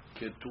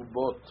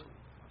Ketubot.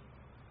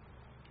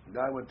 The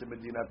guy went to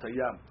Medina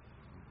Tayyam,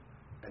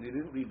 and he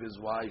didn't leave his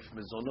wife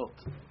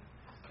Mizonot.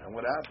 And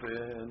what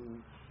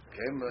happened?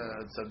 Came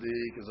a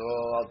tzaddik, is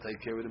I'll take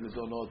care of the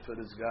Mizonot for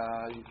this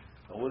guy.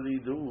 And what did he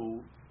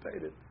do?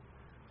 Paid it.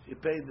 He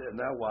paid it.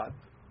 Now what?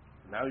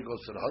 Now he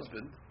goes to the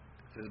husband.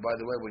 Says, by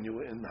the way, when you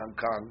were in Hong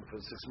Kong for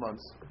 6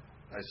 months,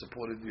 I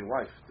supported your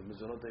wife. The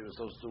Mizonot they were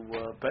supposed to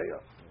pay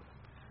her.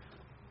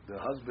 The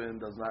husband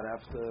does not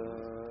have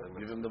to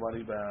give him the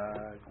money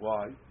back.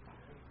 Why?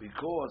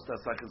 Because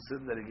that's like a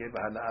sin that he gave a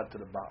hana'at to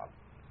the Baal.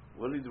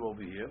 What did he do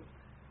over here?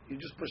 He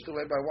just pushed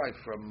away my wife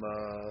from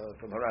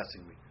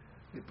harassing me.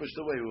 He pushed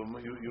away. You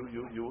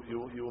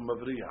were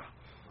mavriyah.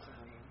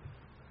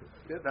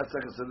 Yeah, that's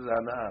like a sin of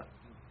hana'at.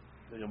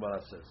 The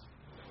Gemara says,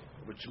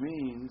 which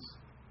means,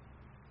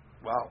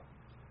 wow.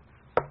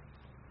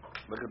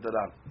 Look at the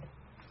Ran.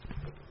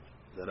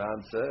 The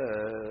Ran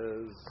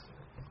says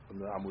on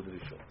the Amud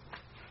Rishon.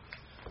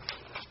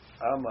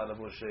 Amar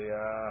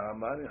Mosheya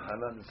Amari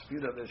Hanan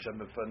Spira Vesha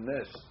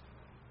Mefanesh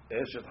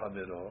Eshet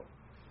Havero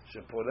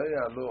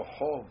Sheporeya Lo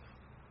Chov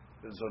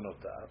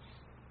Bezonotav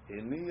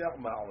Eniach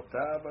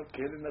Ma'otav Al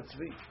Keren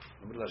Atzvi.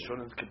 Remember the Lashon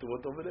and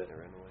Ketuvot over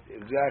there?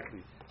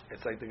 Exactly.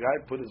 It's like the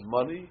guy put his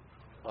money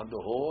on the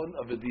horn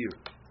of a deer,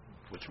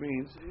 which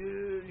means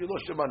you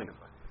lost your money.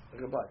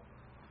 Goodbye.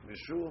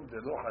 Mishum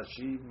Delo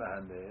Hashiv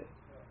Mahane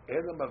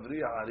Ela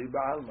Mavriya Ari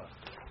Ba'alma.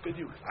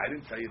 I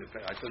didn't tell you to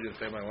pay. I told you to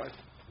pay my wife.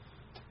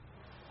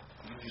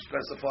 You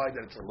specified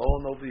that it's a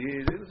loan over here.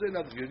 You didn't say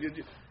nothing.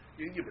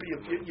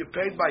 You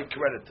paid my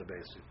creditor,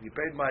 basically. You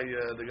paid my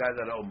the guy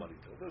that I owe money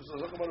to. So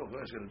I'm going to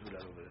do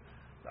that over there.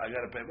 I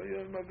got to pay. But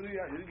you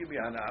didn't give me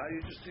hana'ah.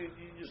 You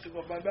just took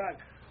off my back.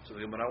 So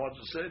the Gemara wants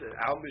to say that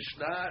our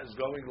Mishnah is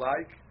going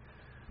like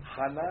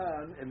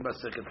Hanan in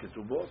Masechet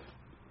Ketubot.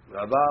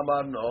 Rabba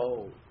Amar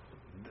no.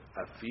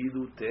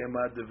 Afilu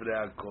tema divrei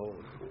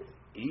hakol.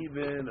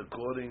 Even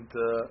according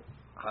to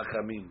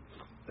Hakamim.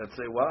 Let's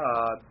say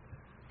what?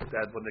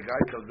 That when the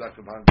guy comes back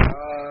from Hong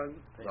Kong,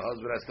 the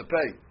husband has to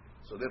pay.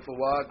 So therefore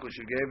what? Because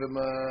she gave him a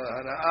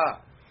hana'ah.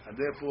 And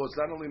therefore it's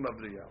not only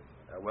mavriyah.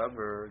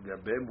 However,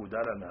 gabe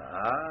mudar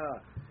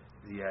hana'ah,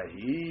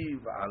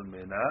 yahiv al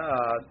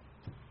menad,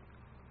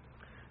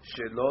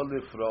 shelo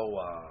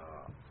lifroa.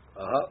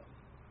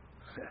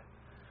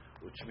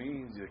 Which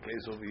means the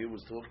case over here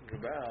was talking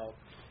about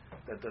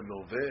that the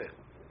loveh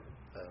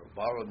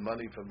borrowed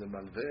money from the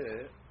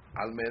malveh,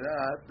 al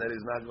menad, that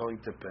is not going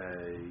to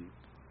pay.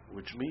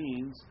 Which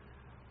means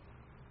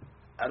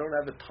I don't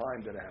have a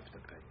time that I have to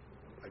pay.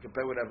 I can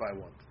pay whatever I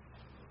want.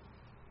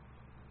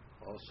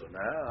 Also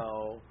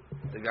now,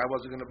 the guy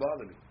wasn't going to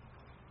bother me.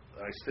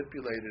 I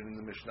stipulated in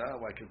the Mishnah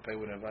I could pay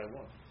whatever I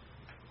want.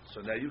 So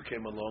now you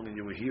came along and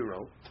you were a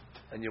hero,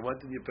 and you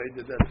went and you paid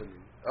the debt for me.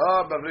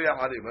 Oh, Mavriyah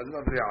Ali.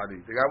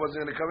 The guy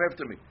wasn't going to come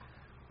after me.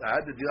 I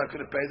had the deal. I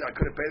could have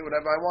paid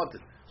whatever I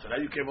wanted. So now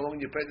you came along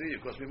and you paid me.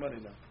 It cost me money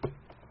now.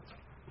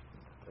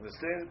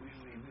 Understand?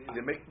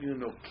 They make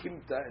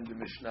kimta in the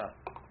Mishnah.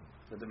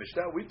 But the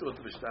Mishnah, we thought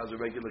the Mishnah was a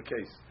regular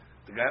case.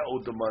 The guy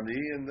owed the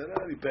money and then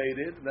he paid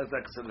it, and that's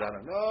not considered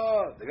hana.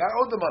 No, the guy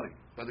owed the money,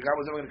 but the guy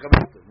was never going to come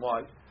after.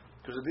 Why?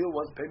 Because the deal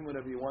was pay me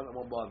whenever you want, I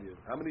won't bother you.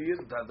 How many years?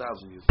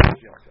 1,000 years.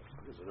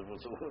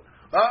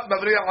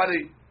 Mavriya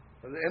Ari.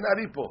 En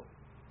Aripo.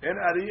 En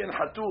Ari and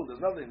Hatul.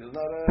 There's nothing. There's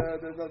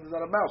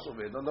not a mouse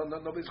over here.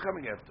 Nobody's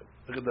coming after.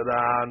 Look at the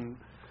Ran.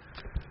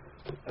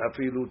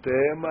 אפילו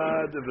תמה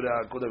דברה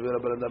כל דבר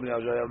בן אדם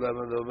יעזר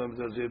להם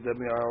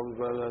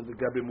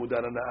לגבי מודע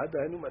הנאה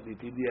דהיינו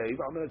מדיתי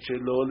דיעיב עמדת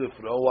שלא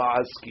לפרוע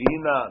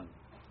עסקינן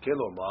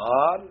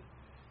כלומר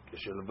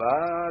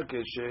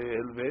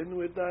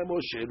כשהלווינו את דמו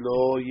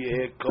שלא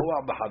יהיה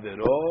כוח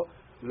בחברו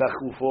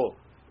לחופו.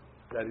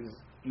 That is,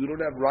 you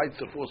don't have rights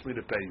to force me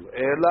to pay you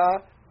אלא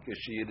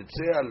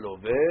כשירצה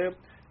הלווה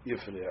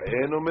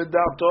יפרענו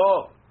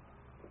מדעתו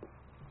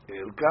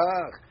אל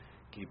כך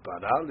כי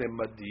פרה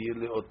למדיר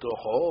לאותו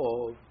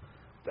חוב,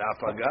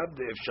 ואף אגב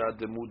דאפשר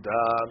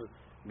דמודר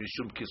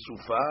משום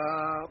כסופה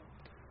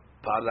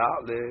פרה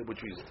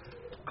which means,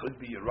 could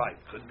be you're right,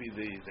 could be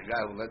the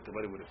guy who lent the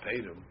money would have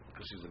paid him,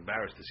 because he's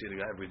embarrassed to see the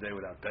guy every day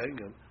without paying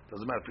him.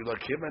 Doesn't matter if you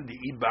like him and the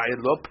Ibai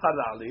lo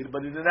para,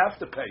 but he didn't have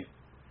to pay.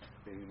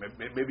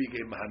 Maybe he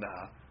gave him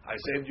hana. I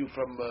saved you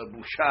from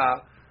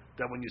busha,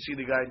 that when you see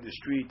the guy in the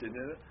street, and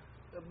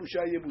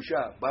busha ye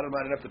busha, bottom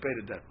line, I didn't have to pay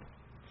the debt.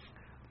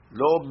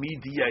 Lo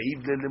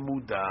midiyahiv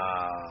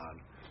lelemudar.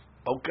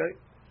 Okay.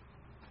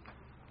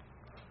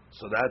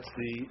 So that's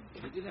the.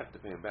 You did have to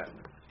pay him back.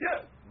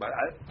 Yeah,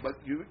 but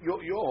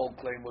your whole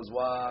claim was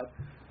what?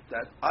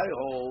 That I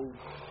hold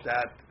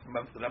that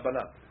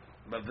Rabbanan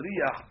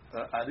Mavriyah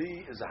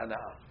Ari is a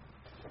Hana'ah.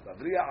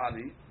 Mavriyah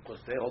Ari, because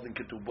they're holding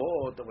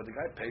ketubot, and when the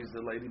guy pays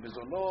the lady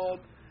mizonot,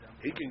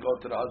 he can go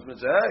to the husband and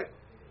say, hey,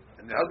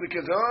 and the husband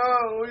can say,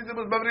 oh, he did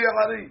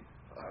Mavriyah Ari.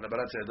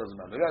 Rabbanan said it doesn't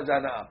matter. It's a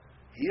Hana'ah.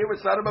 Here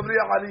it's not a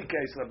Mavriyah Ali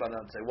case,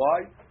 Rabbanan say.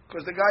 Why?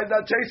 Because the guy's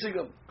not chasing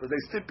him. Because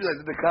they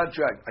stipulated the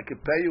contract. I can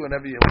pay you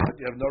whenever you want.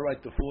 You have no right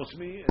to force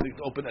me, and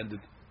it's open-ended.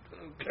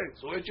 Okay,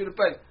 so who asked you to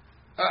pay?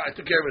 I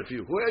took care of it for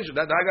you. Who asked you?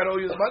 Now I got to owe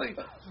you the money?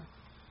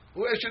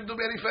 Who asked you to do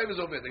me any favors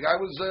over here? The guy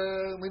was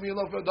leaving me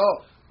alone for a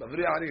dog.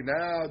 Mavriyah Ali,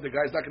 now the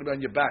guy's not going to be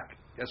on your back.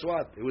 Guess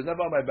what? He was never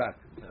on my back.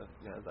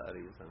 Yeah, the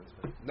Ari is on his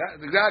back.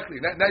 Exactly.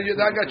 Now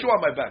I got you on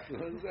my back.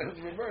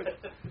 It's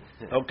reversed.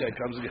 Okay,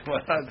 comes the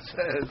Gemara and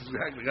says,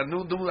 exactly. Got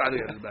no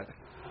Ari on his back.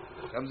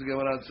 Comes the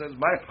Gemara and says,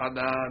 my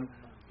Hanan.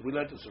 We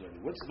learned this already.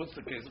 What's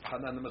the case of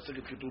Hanan in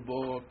Masechet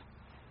Ketubot?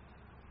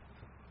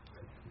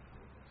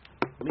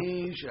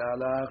 מי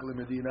שהלך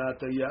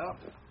למדינת היער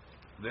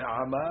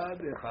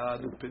ועמד אחד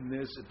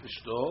ופינס את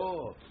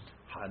אשתו,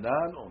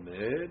 חנן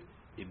עומד,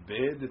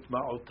 איבד את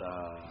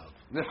מעותיו.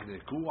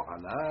 נחלקו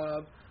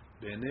עליו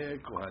בעיני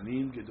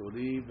כהנים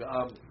גדולים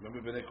ועם.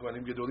 Remember בעיני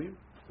כהנים גדולים?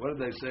 What did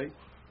they say?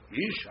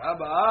 איש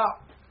הבאה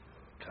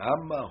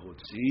כמה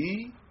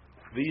הוציא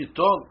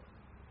ויתון.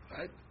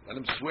 Right? Let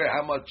him swear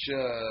how much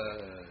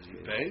he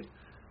paid,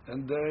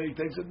 and he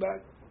takes it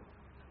back.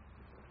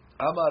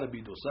 Amar Rabbi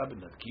Dosa ben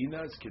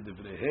Natkinas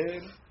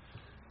kedevrehem,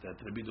 that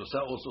Rabbi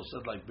Dosa also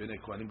said like Bnei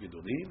Kohanim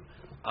Gedolim.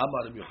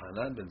 Amar Rabbi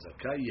Hanan ben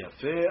Zakkai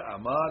Yafe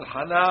Amar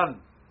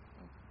Hanan,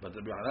 but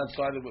Rabbi Hanan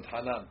started with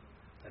Hanan,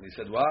 and he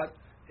said what?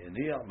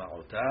 Eniach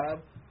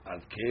ma'otav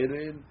al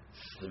keren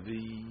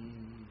svi.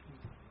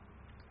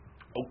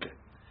 Okay.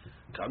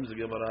 Comes the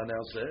Gemara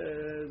now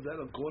says that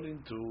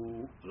according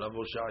to Rav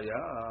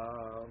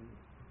Oshaya,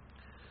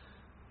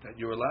 that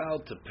you're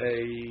allowed to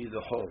pay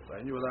the whole,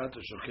 and you're allowed to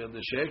shokir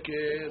the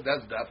sheker.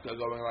 That's dafka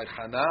going like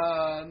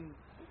Hanan,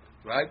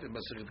 right? In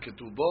Masechet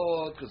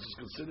Ketubot, because it's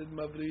considered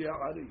Mavriyah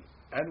Ari.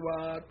 And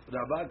what?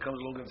 Rabbah comes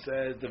along and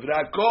says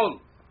Devrei Kol.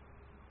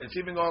 It's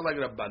even going like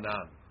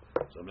Rabbanan.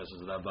 So it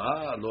says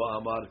Rabbah lo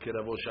amar ke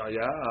Rav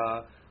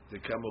Oshaya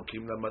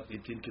dekamokim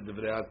lamatitin ke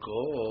Devrei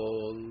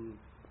Kol.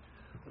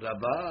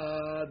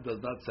 Rabbah does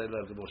not say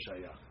like Rav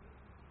Oshaya.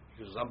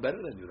 He says, I'm better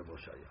than you, Rav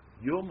Oshaya.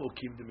 You're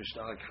mokim the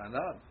Mishnah like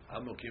Hanan.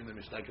 I'm mokim the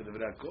Mishnah like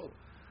Devrei Kol.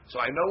 So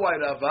I know why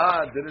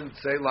Rabbah didn't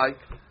say like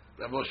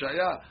Rav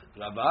Oshaya.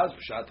 Rabbah's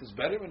pshat is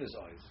better in his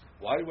eyes.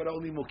 Why would I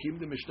only mokim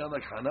the Mishnah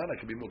like Hanan? I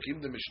could be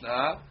mokim the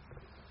Mishnah.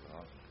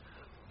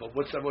 But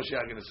what's Rav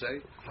Oshaya going to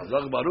say?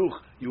 Hazak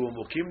Baruch, you were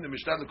mokim the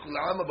Mishnah like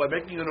Kul by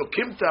making an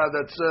okimta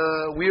that's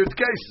a weird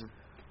case.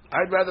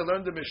 I'd rather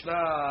learn the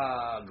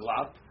Mishnah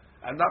glat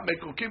and not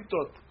make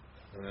ukimtot.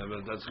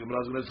 That's what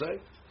Gemara is going to say.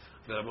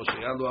 Rav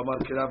Oshaya lo amar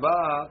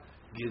kerava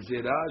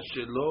gezerah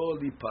shelo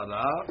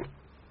lipara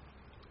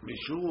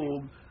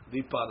mishum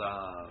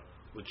lipara,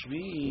 which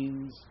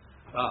means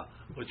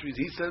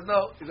he says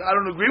no. He says, I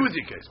don't agree with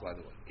your case, by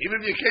the way.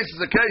 Even if your case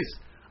is a case,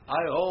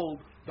 I hold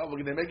that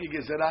we're going to make a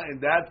gezerah in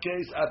that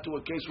case out to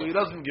a case where he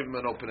doesn't give him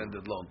an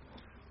open-ended loan,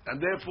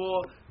 and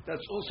therefore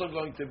that's also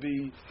going to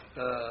be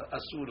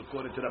asur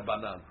according to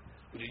Rabbanan.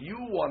 You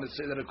want to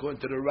say that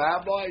according to the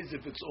rabbis,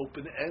 if it's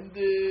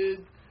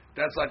open-ended,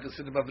 that's like a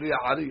sin of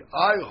Mavriyah Ari.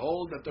 I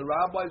hold that the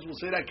rabbis will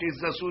say that case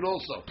is asur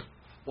also.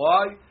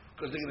 Why?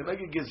 Because they're going to make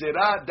a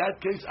gezerah,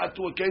 that case out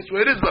to a case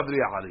where it is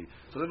Mabriya Ali.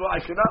 So therefore, I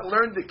cannot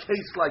learn the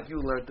case like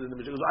you learned it in the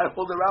Mishnah. Because I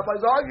hold the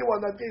rabbis argue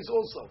on that case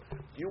also.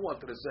 You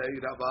wanted to say,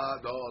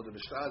 Rabbah, no, the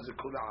Mishnah is a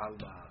kula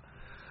alma.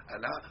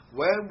 And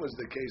when was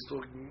the case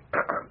talking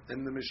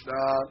in the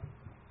Mishnah?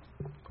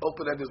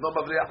 Open that there's no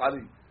Mabriya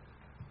Ali.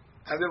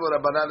 And then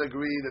Rabbanan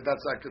agree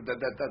that's not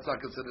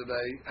considered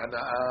a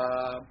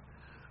hana'ah.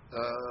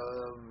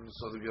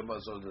 So the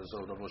Moshe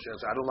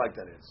says, I don't like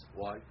that answer.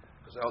 Why?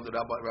 Because all the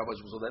rabbis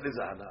will say that is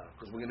a hana'ah.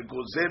 Because we're going to go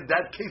zed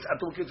that case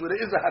at all case where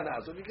there is a hana'ah.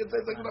 So if you can say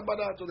it's like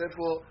Rabbanan, so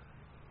therefore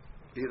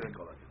he didn't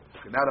go like it.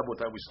 Okay, now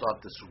Rabotai, we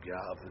start the sugya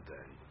of the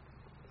day.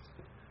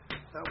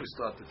 Now we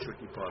start the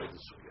tricky part of the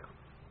sugya.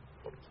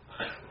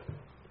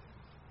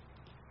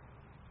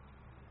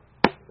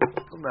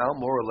 Now,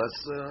 more or less,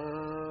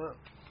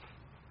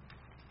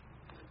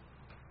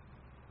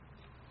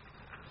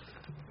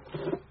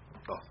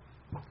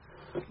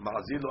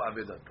 Ma'azilo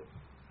Avedato.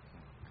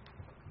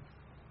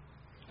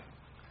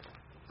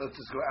 Let's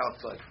just go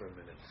outside for a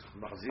minute.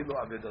 Ma'azilo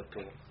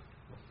Avedato.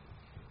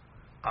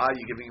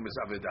 You're giving him his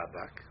Avedah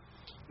back?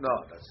 No,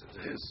 that's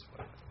his.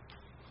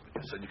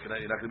 You said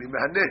you're not going to be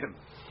Mehaneim.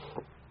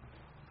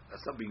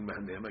 That's not being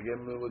Mehaneim. Again,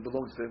 it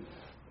belongs to him.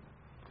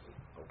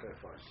 Okay,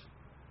 fine.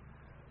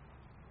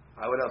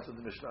 What else did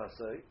the Mishnah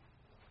say?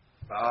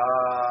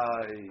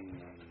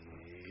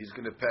 He's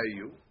going to pay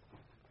you.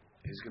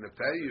 He's going to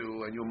pay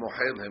you, and you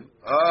mohel him.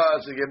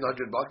 So you gave him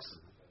 $100.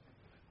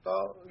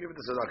 Oh, give it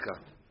to tzedakah.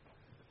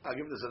 I'll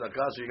give it to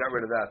tzedakah. So you got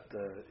rid of that.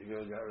 You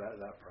got rid of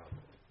that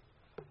problem.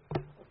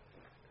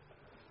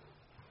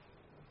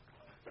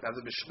 Now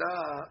the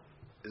Mishnah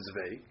is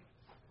vague.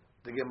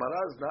 The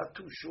Gemara is not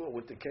too sure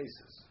with the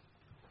cases.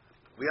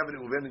 We have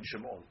an Reuven and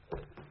Shimon.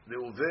 The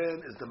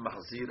Reuven is the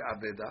Mahzir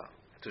Abeda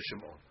to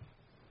Shimon.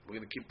 We're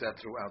going to keep that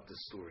throughout the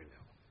story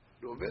now.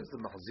 The Reuven is the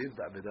Mahzir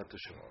Abeda to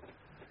Shimon.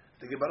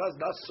 The Gemara is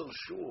not so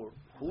sure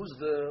who's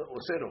the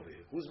Oser over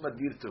here. Who's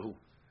Madir to who?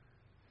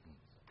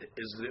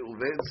 Is the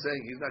Reuven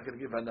saying he's not going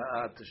to give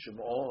Hana'ah to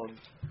Shimon?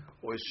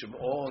 Or is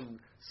Shimon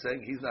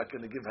saying he's not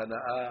going to give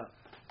Hana'ah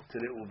to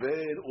the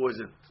Reuven? Or is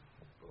it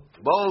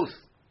both?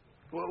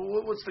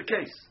 What's the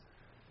case?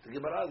 The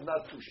Gemara is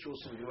not too sure,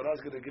 so the Gemara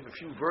is going to give a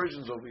few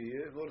versions over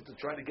here in order to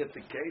try to get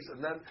the case,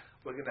 and then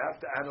we're going to have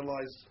to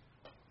analyze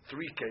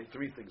three things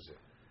here.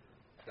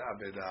 The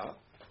Abedah,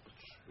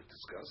 which we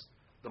discussed,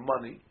 the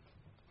money,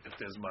 if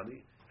there's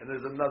money, and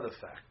there's another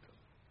factor.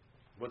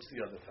 What's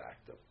the other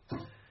factor?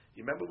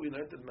 You remember we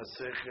learned in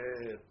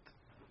Masechet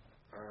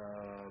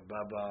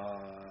Baba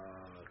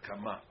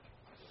Kama,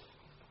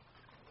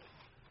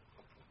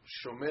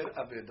 Shomer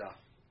Abedah.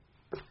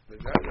 The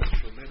guy that's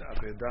Shomer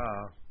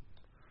Abedah,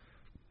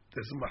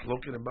 there's a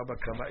mahlokin in Baba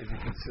Kama. Is he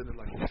considered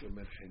like a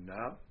Shomer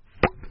Hinam?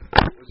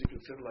 Or is he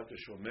considered like a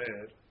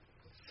Shomer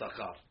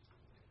Sachar?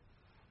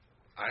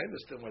 I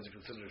understand why he's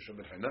considered a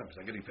Shomer Hinam. He's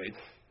not getting paid.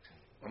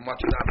 I'm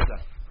watching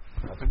Abedah.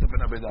 I picked up an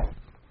Abedah.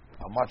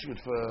 I'm watching it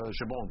for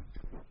Shimon.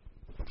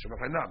 Shomer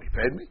Hinam. He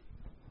paid me?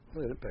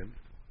 No, he didn't pay me.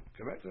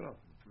 Correct or no?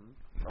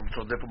 I'm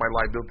so therefore my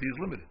liability is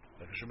limited.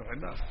 Like a Shomer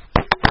Hinam.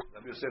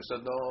 Rabbi Yosef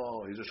said,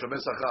 no, he's a Shomer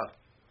Sachar.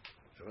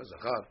 Shomer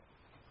Sachar?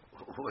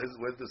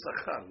 Where's the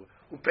Sachar?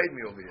 Who paid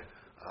me over here?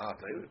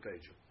 Who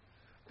paid you?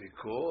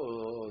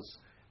 Because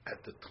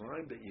at the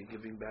time that you're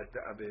giving back the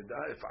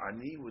Abedah, if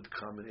Ani would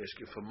come and ask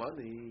you for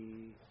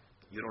money,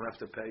 you don't have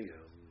to pay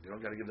him. You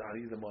don't got to give the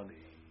Ani the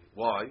money.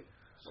 Why?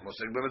 Someone's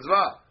saying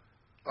b'mitzvah.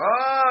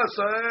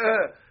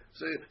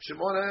 So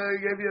Shimon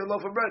gave you a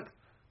loaf of bread.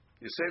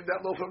 You saved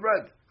that loaf of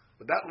bread.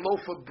 But that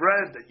loaf of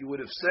bread that you would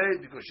have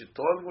saved because you're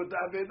toiling with the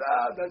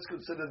Abedah, that's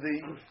considered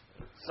the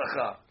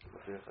Sachar.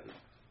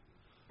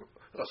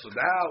 So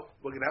now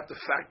we're going to have to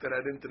factor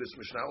that into this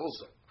Mishnah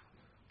also,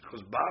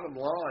 because bottom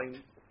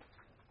line,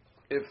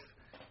 if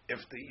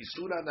the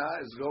Isur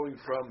Hana'ah is going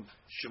from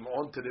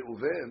Shimon to the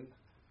Reuven,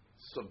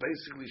 so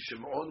basically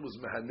Shimon was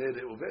Mehaneh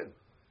the Reuven.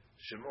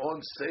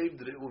 Shimon saved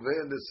the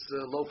Reuven this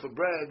loaf of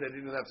bread that he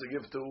didn't have to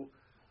give to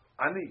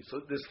Ani. So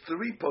there's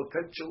three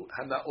potential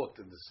Hana'ot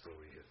in this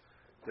story here.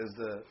 There's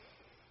the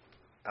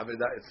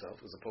Abedah itself,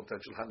 there's a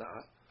potential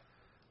Hana'ah.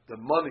 The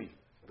money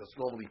that's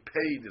normally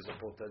paid is a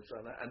potential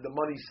Hana'ah, and the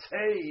money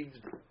saved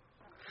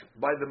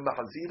by the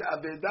Mahazir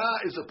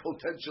Abedah is a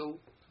potential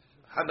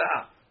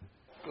Hana'ah.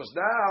 Because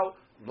now,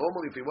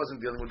 normally if he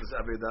wasn't dealing with this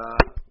Abedah,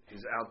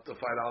 he's out the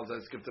 $5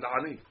 and skip to the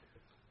Ani.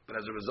 But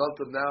as a result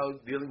of now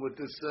dealing with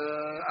this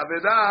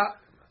Abedah,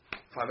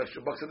 $5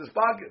 extra in his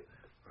pocket.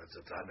 It's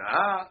a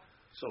Hana'ah.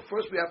 So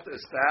first we have to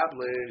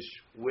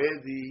establish where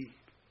the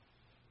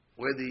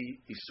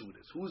Isur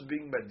is. Who's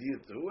being Madir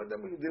to who, and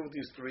then we can deal with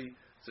these three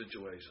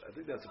situations. I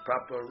think that's a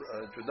proper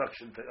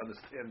introduction to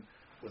understand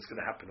what's going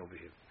to happen over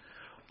here.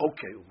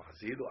 Okay,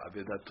 Umazilu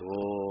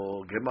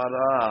Abedato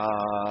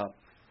Gemara.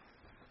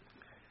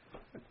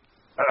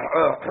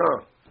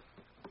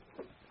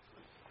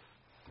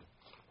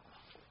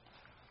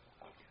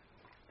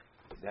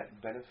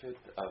 That benefit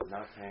of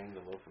not paying the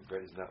loaf of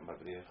bread is not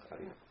Mabriya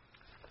Ali.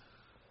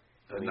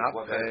 They're not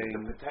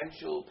paying. The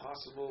potential,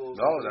 possible.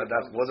 No,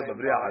 that wasn't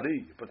Mabriya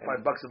Ali. You put $5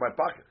 in my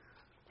pocket.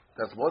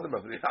 That's more than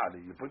mafri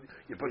ani. You put $5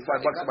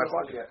 in my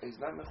pocket. He's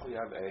not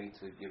mechuyav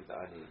to give the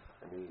ani.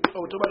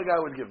 Oh, too many guy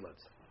would give.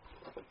 Let's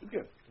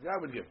give. The guy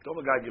would give.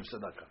 Normal guy gives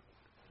tzedakah.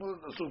 No,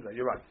 assume that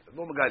you're right.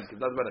 Normal guys give.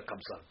 Doesn't matter.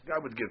 Kamsan. Guy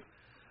would give.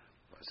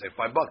 Say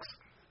 $5.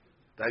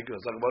 Thank you.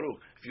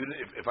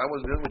 If I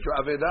was dealing with your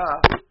aveda,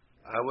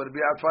 I would be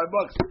at $5.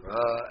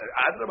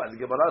 Adrabah, the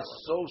Gemara is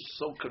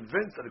so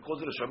convinced that it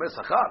calls it a shomei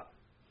sachar.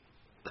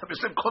 If you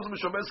say calls him a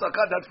shomei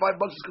sachar, that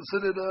 $5 is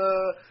considered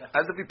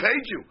as if he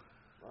paid you.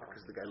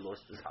 Because the guy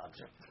lost his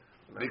object.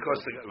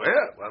 Because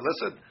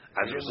listen,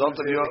 as a result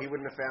of your, he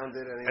wouldn't have found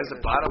it. As the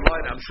bottom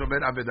line, I'm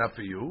shomei aveda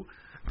for you,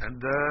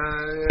 and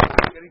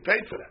I'm getting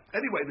paid for that.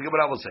 Anyway, the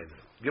Gemara will say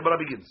that. The Gemara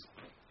begins.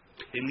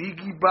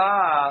 Eligi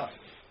ba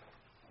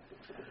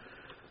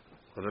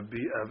Rabbi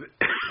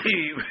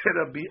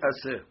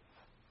Aseh.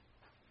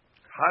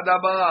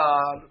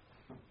 Hadabar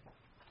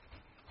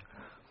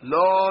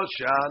lo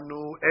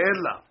shanu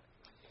ela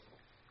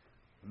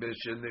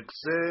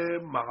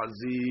b'shenekse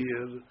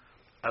ma'azir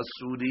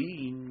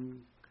asurin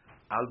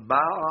al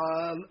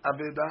ba'al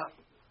aveda.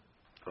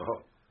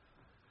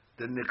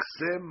 The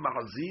nekse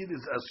ma'azir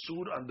is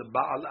asur on the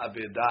ba'al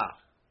aveda.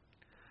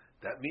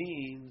 That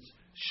means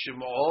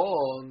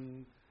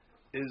Shimon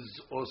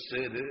is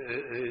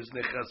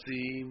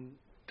nechasim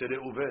to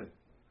Reuven.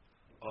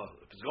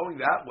 If it's going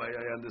that way,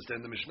 I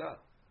understand the Mishnah.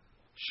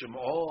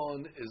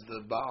 Shimon is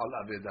the Baal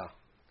Aveda.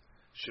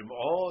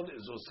 Shimon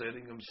is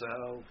osering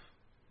himself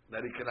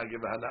that he cannot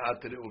give a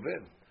hana'at to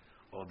Reuven.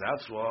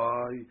 That's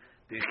why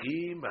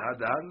Dechim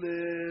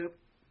Hadale.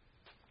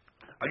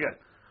 Again,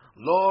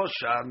 Lo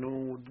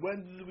Shanu.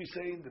 When did we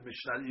say in the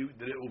Mishnah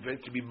the Reuven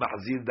can be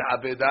Mahzir the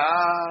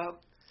Aveda?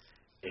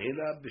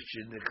 Ela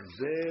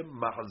b'shenechzeh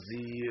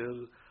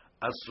Mahzir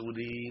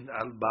Asurin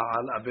al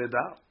Baal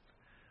Aveda.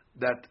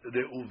 That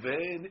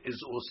Reuven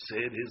is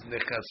oser his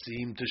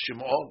nechasim to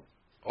Shimon.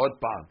 Od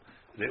pan.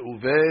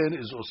 Reuven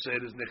is oser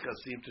his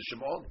nechasim to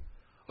Shimon.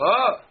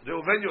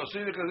 Reuven, you oser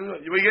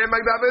nechasim. You gave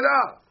back the aveda.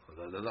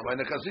 That's not my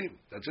nechasim.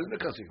 That's his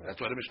nechasim. That's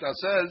why the Mishnah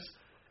says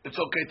it's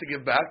okay to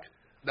give back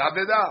the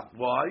aveda.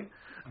 Why?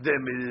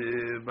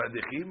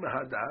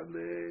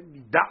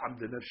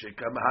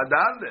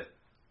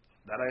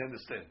 That I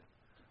understand.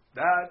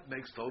 That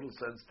makes total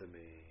sense to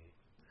me.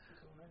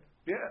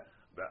 Yeah.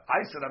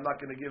 I said I'm not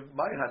going to give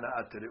my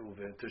hana'at to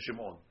Reuven, to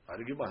Shimon. I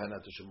didn't give my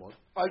hana'at to Shimon.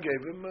 I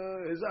gave him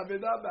his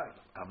aveda back.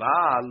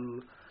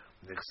 Aval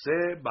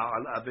nechse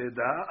ba'al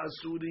aveda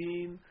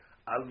asurin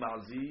al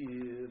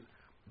ma'zir.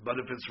 But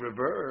if it's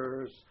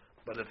reverse,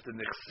 but if the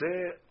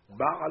nechse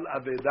ba'al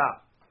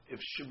aveda, if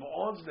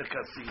Shimon's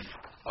nechasim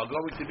are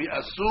going to be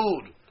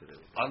asur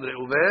on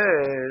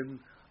Reuven,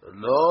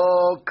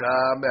 lo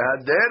ka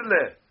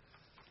mehaderle.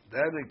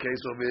 Then in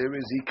case of him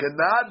is he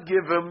cannot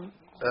give him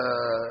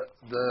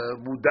the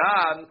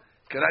mudar,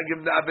 cannot give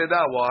him the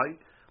aveda. Why?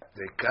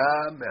 Deka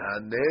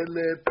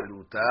mehanele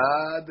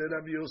peruta de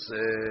Rabbi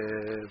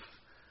Yosef.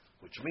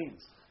 Which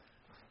means,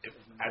 if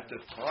at the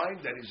time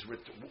that he's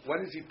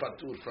when is he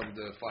patur from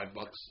the $5?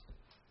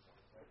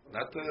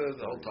 Not the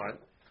whole time.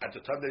 At the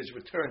time that he's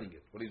returning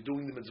it, when he's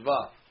doing the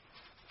mitzvah.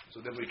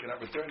 So then we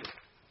cannot return it.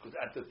 Because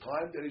at the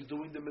time that he's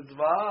doing the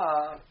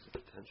mitzvah,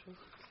 potential?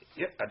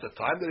 Yeah, at the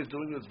time that he's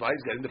doing the mitzvah,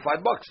 he's getting the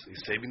 $5.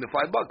 He's saving the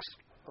 $5.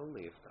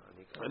 Only if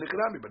and it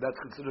cannot be, but that's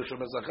considered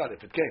Shomei Zachar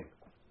if it came.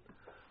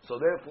 So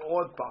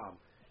therefore, Od Pam,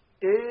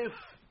 if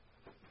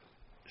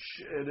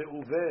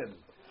Reuven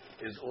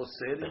is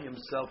osering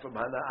himself from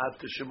Hana'at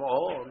to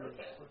Shimon,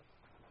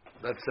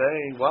 that's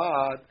saying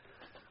what?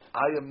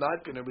 I am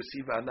not going to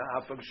receive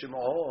Hana'at from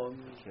Shimon.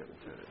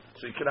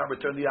 So he cannot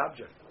return the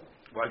object.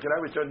 Why can I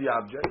return the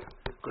object?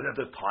 Because at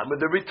the time of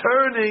the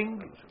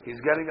returning, he's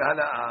getting a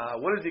Hana'at.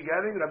 What is he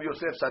getting? Rabbi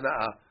Yosef's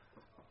Hana'at.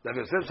 Rabbi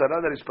Yosef's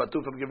Hana'at that he's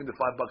patur from giving the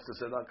 $5 to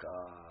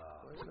Tzedakah.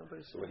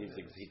 So when he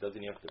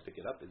doesn't have to pick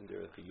it up, isn't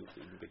there a chiyuv to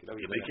even pick it up?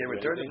 Yeah, but he can't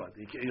return it.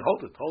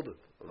 Hold it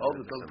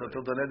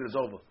till the neder is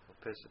over.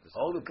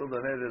 Hold it till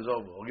the neder is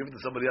over, or give it to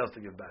somebody else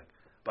to give back.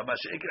 But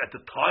at the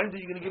time that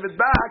you're going to give it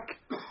back,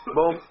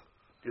 boom,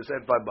 you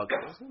saved $5.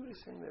 Isn't somebody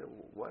saying that?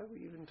 Why are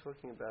we even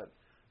talking about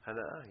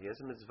Hana'ah? He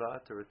has a mitzvah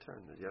to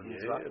return. You have a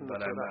mitzvah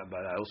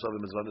but I also have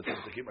a mitzvah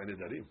to keep my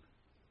nedarim.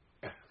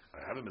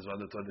 I have a mitzvah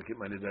to keep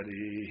my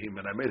nedarim,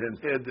 and I made a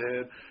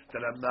neder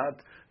that I'm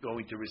not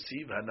going to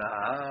receive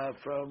hana'ah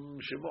from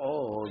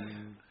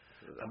Shimon.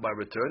 And by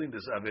returning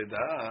this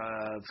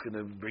aveda, it's going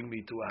to bring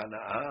me to a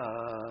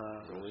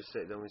hana'ah. Don't we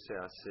say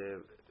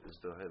aseh is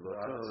dohe lo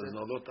ta'aseh? There's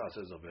no lo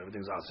ta'aseh over.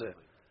 Everything's aseh.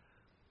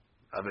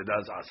 Aveda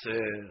is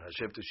aseh.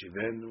 Hashem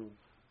teshivenu.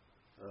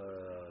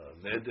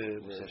 Neder.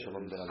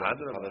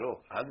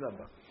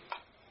 Adrabah.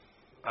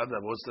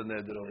 Adam, what's the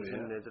neder over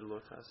here?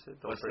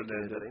 What's the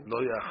neder? Lo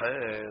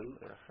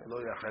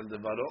yachel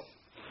devaro.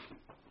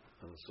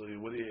 So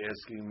what are you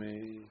asking me?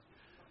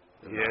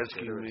 You're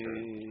asking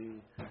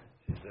me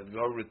that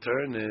go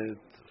return it,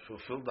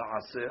 fulfill the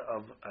aseh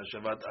of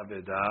Hashavat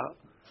Aveda,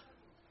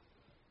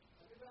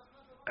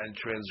 and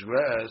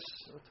transgress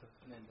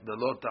the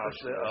lo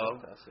ta'aseh of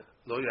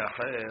lo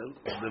yachel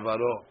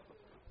devaro.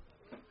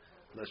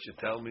 Unless you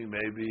tell me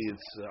maybe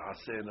it's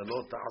aseh and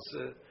lo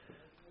ta'aseh.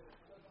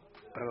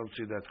 I don't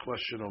see that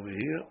question over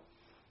here.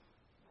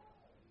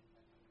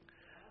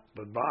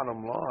 But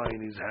bottom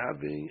line, he's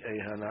having a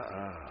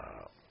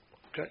hana'ah.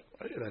 Okay,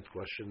 I get that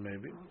question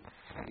maybe.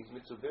 He's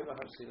mitzvah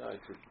Har Sinai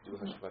to do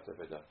Hashvat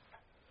Avedah.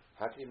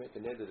 How can you make a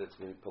neder that's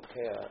going to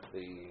pokea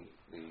the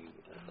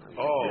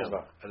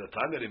at the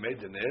time that he made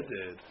the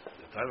neder,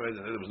 there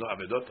was no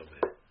avedot of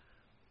it.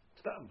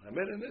 Stam, I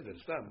made a neder.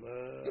 Stam.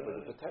 Yeah, but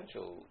the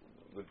potential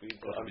would be.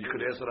 You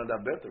could answer on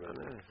that better.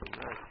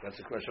 That's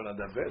a question on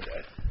that bed.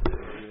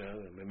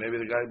 Maybe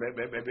the guy,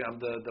 maybe I'm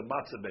the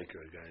matzah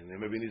baker guy, and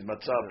maybe he needs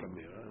matzah from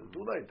me.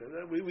 Too late.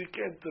 We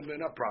can't. We're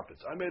not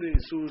prophets. I made a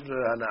yisur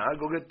hana'ah.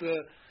 Go get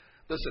the.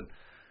 Listen,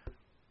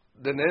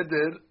 the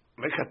neder.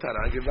 Make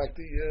hatara, give back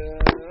the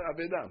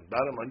Avedam.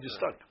 Bottom line, you're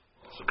stuck.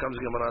 So comes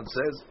the Gemara and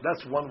says,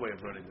 that's one way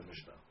of learning the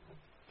Mishnah.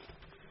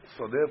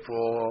 So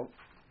therefore,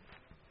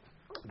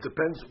 it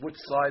depends which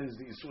side is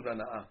the Isur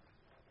Hana'ah.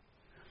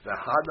 The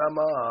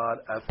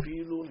Hadamar,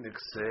 Afilu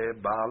Nikse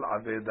Baal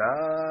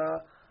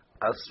Aveda,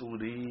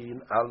 Asurin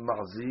Al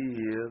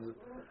Ma'zir,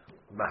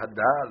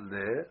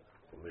 Mahdale,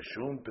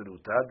 Mishum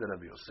Peruta de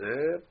Rabbi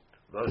Yosef,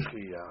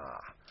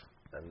 Roshkiyah.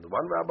 And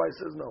one rabbi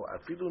says, no,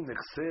 Afilu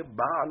Nikse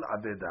Baal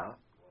Aveda,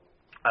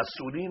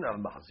 Asurin al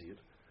Mahzir.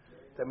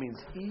 That means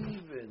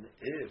even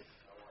if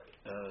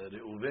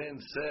Reuven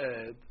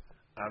said,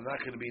 I'm not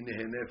going to be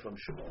Neheneh from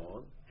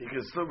Shimon, he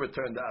can still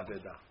return the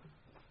Avedah.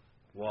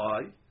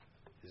 Why?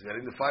 He's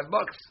getting the $5.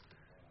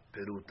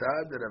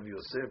 Peruta de Rav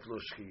Yosef lo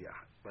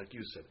shchiach. Like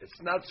you said,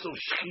 it's not so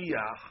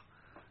shchiach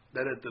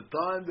that at the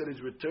time that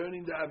he's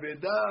returning the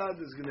Avedah,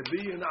 there's going to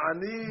be an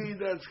Ani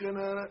that's going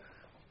to.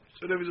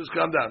 So let me just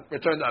calm down.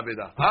 Return the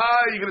Avedah.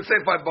 You're going to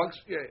save $5?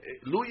 Yeah.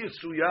 Lu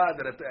Yisuya,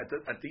 that at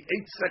the 8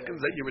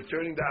 seconds that you're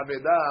returning the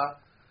Avedah,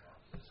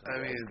 I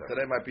mean,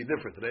 today might be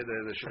different. Today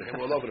they're shooting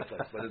all over the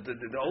place. But in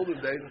the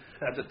olden days,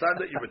 at the time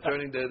that you're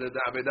returning the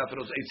Avedah for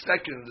those 8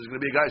 seconds, there's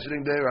going to be a guy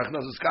sitting there,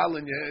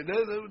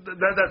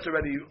 that's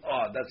already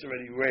odd. That's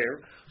already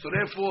rare. So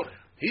therefore,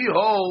 he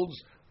holds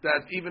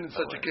that even in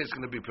such a case, it's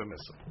going to be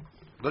permissible.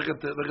 Look at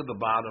the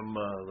bottom.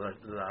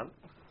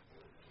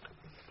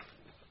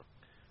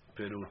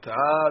 פירוטה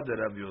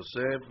דרב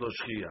יוסף לא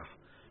שכיח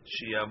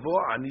שיבוא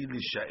אני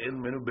להישאל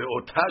ממנו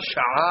באותה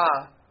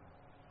שעה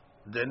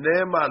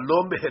דנמה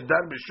לא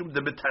מהדר משום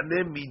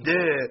דמתנה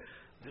מידה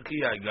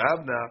כי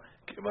אגבנה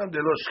כיוון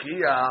דלא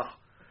שכיח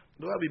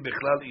לא אבי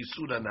בכלל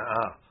איסור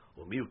הנאה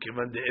ומי הוא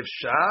כיוון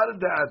דאפשר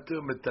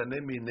דעתו מתנה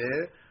מינה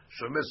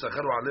שומר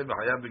שכר ועלה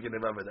וחייב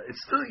בגנבה ודא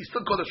It's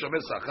still called a שומר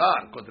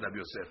שכר called רב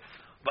יוסף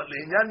but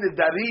לעניין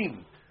נדרים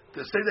to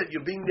say that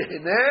you're being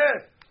נהנה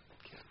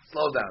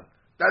slow down.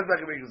 That's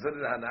not going to be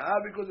considered hana'ah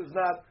because it's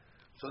not.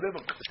 So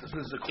therefore, this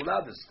is a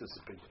kula, this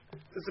opinion.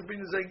 This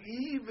opinion is saying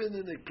even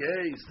in a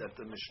case that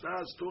the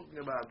Mishnah is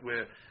talking about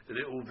where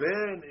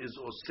Reuven is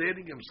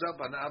osering himself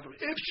hana'ah from,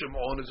 if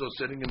Shimon is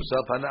osering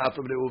himself hana'ah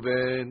from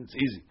Reuven, it's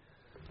easy.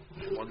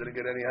 Shimon didn't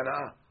get any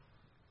hana'ah.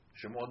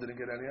 He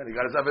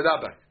got his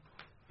avedah back.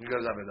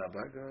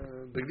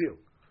 Big deal.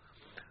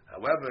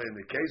 However, in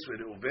the case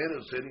where Reuven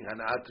is osering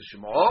hana'ah to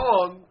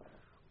Shimon,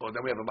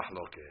 then we have a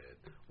mahloket.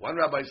 One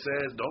rabbi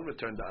says, don't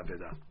return the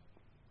Avedah.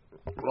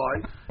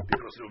 Why?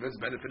 Because Reuven's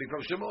benefiting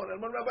from Shimon.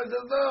 And one rabbi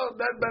says, no,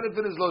 that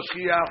benefit is lo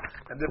shchiach,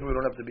 and therefore we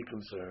don't have to be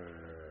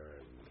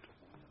concerned.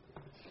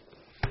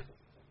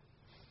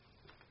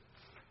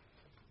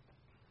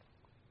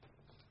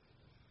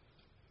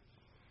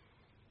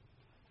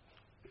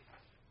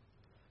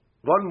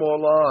 One more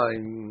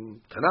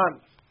line.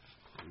 Tanan.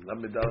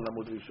 Lamidar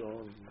Lamud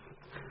Rishon.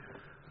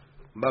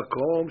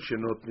 Makom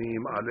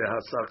shenotnim aleha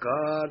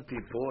sakar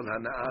tipol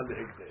hana'ah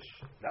lehekdesh.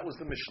 That was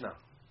the Mishnah.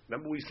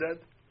 Remember we said?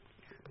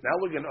 Now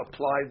we're going to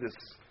apply this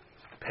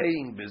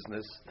paying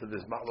business to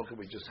this ma'loka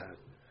we just had.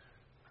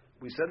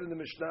 We said in the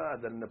Mishnah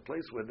that in the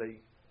place where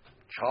they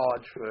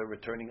charge for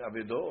returning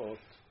avidot,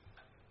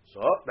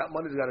 so that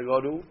money's got to go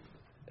to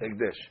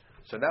hekdesh.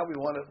 So now we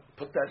want to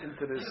put that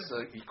into this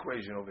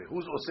equation over here.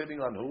 Who's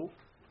sitting on who?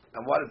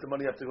 And why does the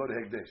money have to go to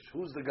Hekdesh?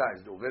 Who's the guys?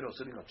 The Uveno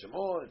sitting on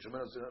Shimon,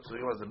 Shimon sitting on... So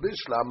he was a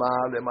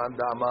Bishlama, Leman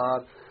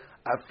Damar,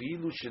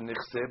 Afilu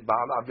Shenichse,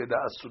 Baal Aveda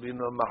Asurin,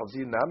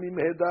 Mahzir, Nami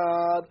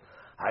Mehedad,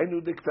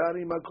 Hainu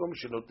Diktari Makom,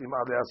 Shenotim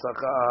Alei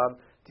Asakar,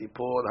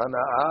 Tipor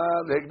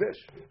Hana'ah, Hekdesh.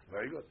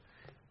 Very good.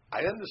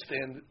 I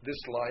understand this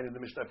line in the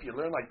Mishnah. If you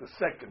learn like the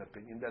second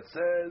opinion that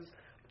says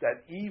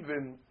that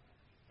even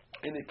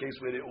in a case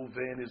where the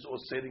Uven is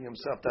osering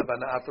himself to have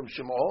Hana'ah from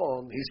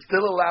Shimon, he's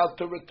still allowed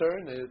to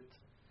return it.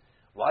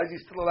 Why is he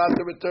still allowed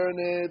to return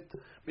it?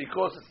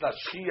 Because it's not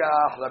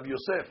Shchiach, Rabbi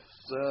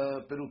Yosef's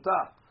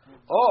Peruta.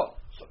 Oh,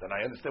 so then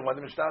I understand why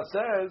the Mishnah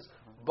says,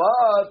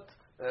 but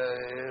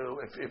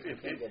if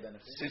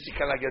since he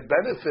cannot get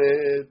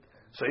benefit,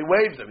 so he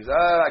waives them. He says,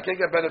 I can't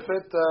get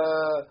benefit.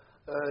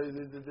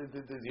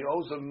 He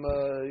owes him,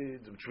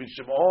 which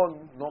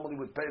Shimon normally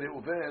would pay the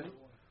Uven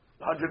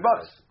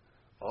 $100.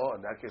 Oh,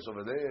 in that case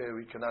over there,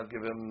 we cannot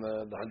give him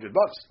the $100.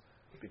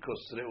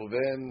 Because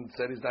Reuven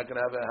said he's not going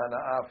to have a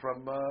hana'ah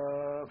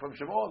from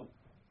Shimon.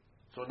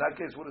 So in that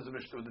case, what is the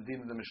Mishnah? The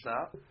deen of the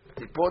Mishnah?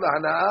 Tipol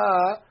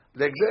hana'ah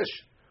legzesh,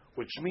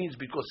 which means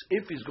because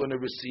if he's going to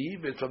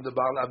receive it from the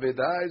Baal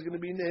Avedah, he's going to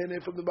be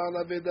nehene from the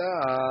Baal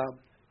Avedah,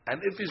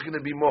 and if he's going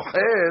to be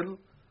mochel,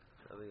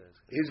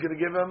 he's going to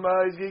give him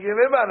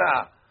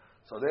hana'ah.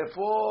 So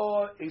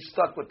therefore, he's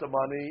stuck with the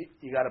money.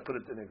 You got to put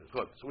it in English.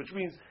 Good. So which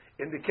means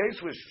in the case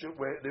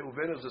where the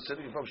Uvenos are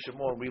sitting from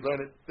Shimon, we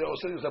learn it. The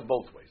Uvenos are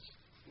both ways.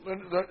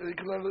 You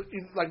can learn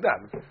it like that.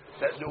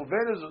 That the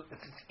Uvenos,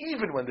 it's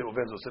even when the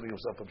Uvenos are sitting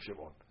himself from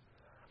Shimon.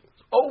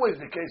 It's always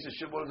the case of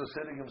Shimon is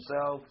sitting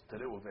himself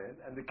to the Uven,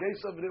 and the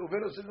case of the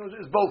Uvenos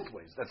is both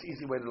ways. That's the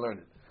easy way to learn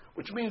it.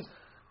 Which means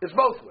it's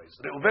both ways.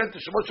 The Uven to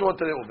Shimon, Shimon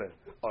to the Uven.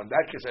 Oh, in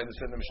that case, I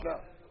understand the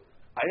Mishnah.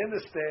 I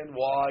understand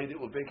why the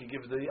Uven can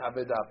give the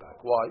Avedah back.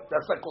 Why?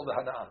 That's not called the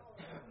Hana'ah.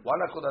 Why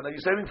not called the Hana'ah?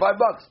 You're saving $5.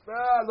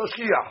 No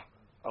Shiyah.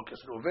 Okay,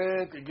 so the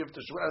Uven can give to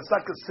Shimon. And it's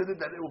not considered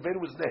that the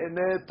Uven was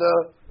Neheneh to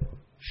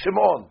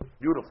Shimon.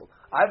 Beautiful.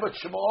 But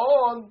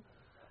Shimon,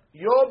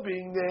 you're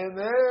being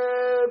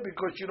Neheneh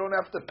because you don't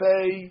have to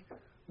pay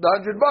the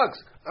 $100.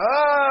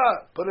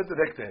 Put it to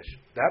Hektesh.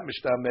 That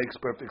Mishnah makes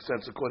perfect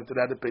sense according to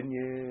that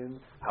opinion.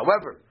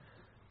 However,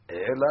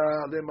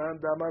 Ela leman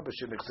damar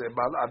b'shenekse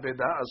bal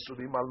aveda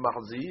asurim al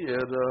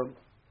mahzir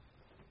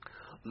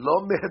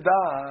lo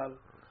mehdar.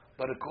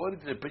 But according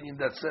to the opinion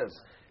that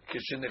says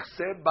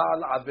kishenekse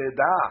bal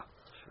aveda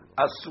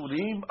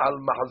asurim al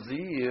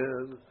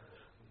mahzir,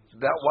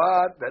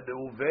 that the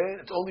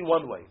uven, it's only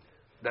one way,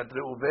 that the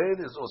uven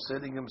is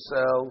osering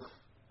himself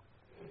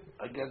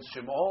against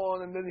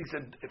Shimon, and then he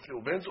said if the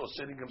uven is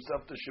osering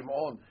himself to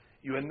Shimon,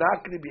 you are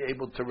not going to be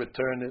able to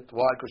return it.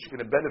 Why? Because you're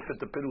going to benefit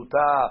the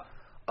piruta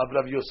of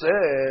Rav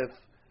Yosef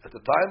at the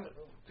time.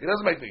 He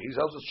doesn't make things. He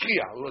holds a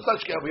shkia. It's not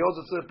shkia. He holds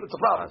it's a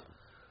problem.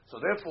 So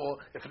therefore,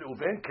 if the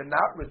Uven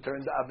cannot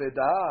return the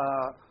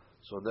Avedah,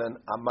 so then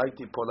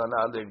Amaiti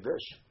Polana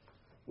Legdesh,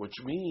 which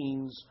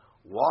means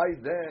why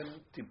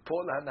then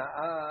Tipol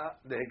Hanaa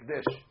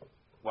Legdesh?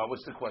 Well,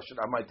 what's the question?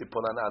 Amaiti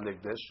Polana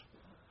Legdesh,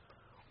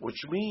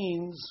 which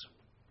means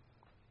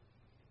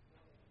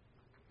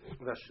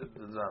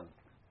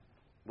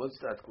what's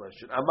that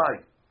question?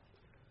 Amai.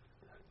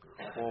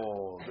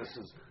 Oh, this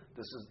is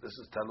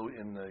Talui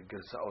in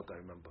Girsaot, I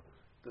remember.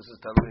 This is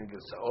Talui in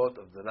Girsaot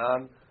of the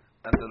Ran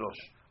and the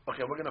Rosh.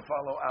 Okay, we're going to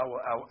follow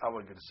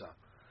our Girsa.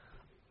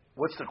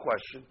 What's the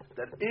question?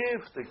 That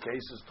if the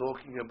case is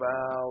talking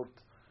about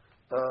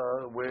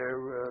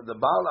where the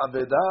Baal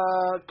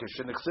Avedah,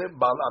 Keshenekse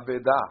Baal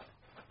Avedah,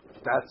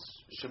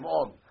 that's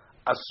Shimon.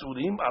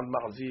 Asurim al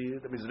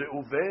Ma'zir, that means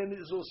Reuven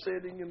is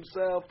osering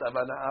himself,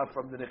 Tavana'ah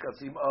from the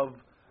Nekasim of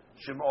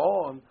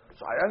Shimon.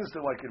 So I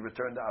understand why he can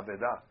return the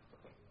Avedah.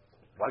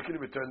 Why can he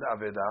return the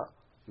Avedah?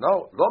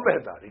 No, lo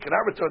mehdar. He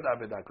cannot return the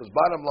Avedah because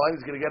bottom line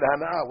he's going to get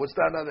Hana'ah. What's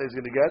the Hana'ah that he's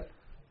going to get?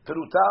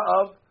 Teruta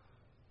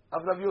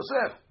of Rav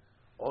Yosef.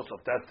 Also,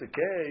 if that's the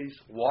case,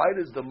 why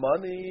does the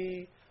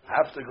money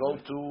have to go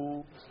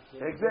to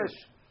Hekdesh?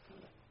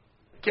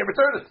 He can't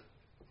return it.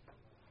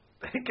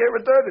 He can't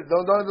return it.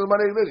 Don't do the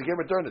money Hekdesh. You can't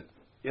return it.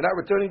 You're not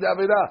returning the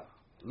Avedah.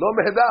 Lo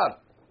mehdar.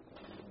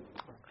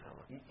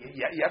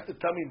 You have to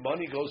tell me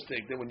money goes to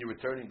Hekdesh when you're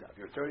returning that. If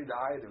you're returning the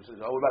item, it says,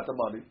 what about the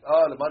money?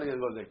 The money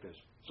goes to Hekdesh.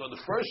 So the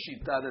first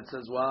shita that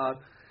says what?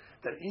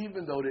 That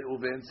even though the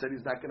Uven said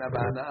he's not going to have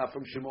a Hana'ah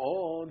from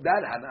Shimon,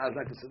 that Hana'ah is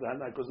not considered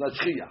Hana'ah because it's not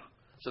Shchiyah.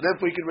 So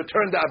therefore he can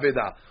return the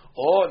Avedah.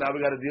 Now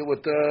we got to deal with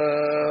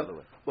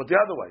the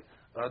other way.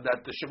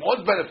 That the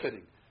Shimon's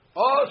benefiting.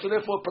 So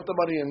therefore put the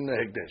money in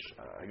Hekdesh.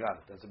 I got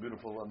it. That's a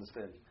beautiful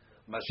understanding.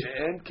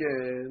 Mashe'en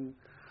ken,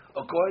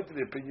 according to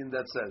the opinion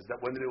that says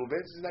that when the Reuven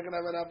says he's not going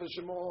to have an Aved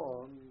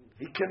Shimon,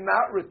 he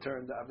cannot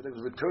return the Aved.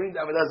 Because returning the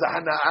Aved is a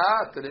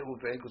Hana'ah to the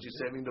Reuven because he's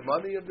saving the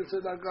money of the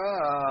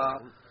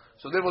Tzedakah.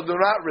 So they will do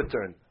not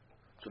return.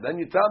 So then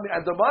you tell me,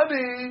 and the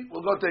money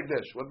will go to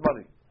Hekdesh. What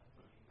money?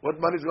 What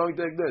money is going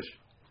to Hekdesh?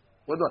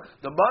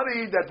 The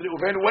money that the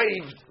Reuven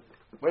waved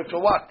for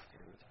what?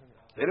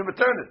 They didn't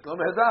return it. Lo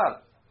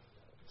mehedar.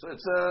 So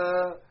it's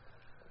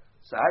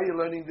so how are you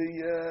learning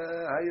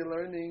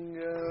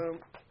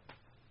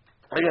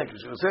again,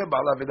 because you say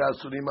Baal Avedah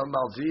Surim al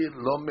Malzir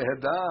Lo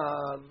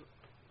Mehedar.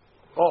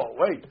 Oh,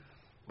 wait.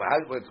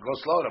 But go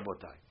slow,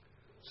 Rabotai.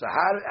 So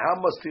how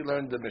must he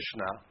learn the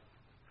Mishnah?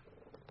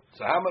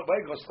 So how much?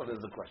 Wait, go slow.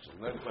 There's the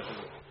question. Learn the question.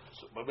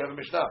 So, but we have a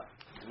Mishnah.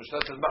 The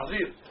Mishnah says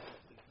Malzir.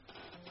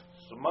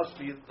 So must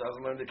be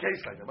doesn't learn the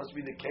case like that. Must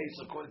be the case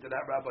according to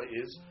that rabbi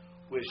is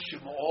where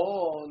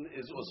Shimon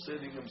is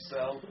osirring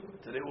himself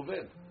to the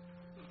Reuven.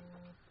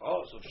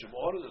 So if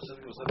Shimon is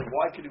osirring himself,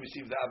 why can he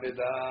receive the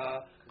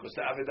Avedah? Because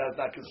the Avedah is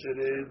not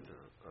considered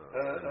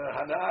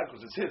Hana'ah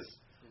because it's his.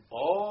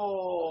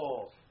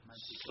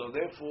 So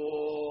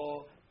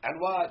therefore, and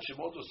what?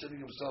 Shimon is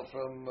osirring himself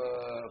from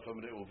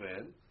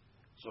Reuven.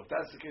 So if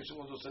that's the case,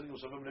 Shimon is osirring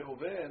himself from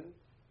Reuven,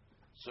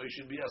 so he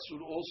should be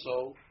asur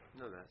also.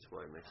 No, that's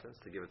why it makes sense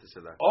to give it to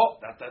Tzedakah.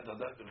 That's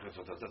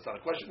not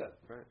a question then.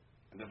 Right.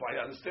 And if I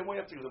understand why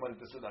you have to give the money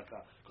to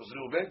Tzedakah, because the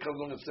Reuven comes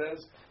along and says,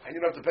 and you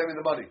don't have to pay me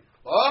the money.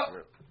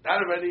 That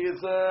already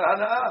is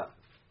Hana'ah.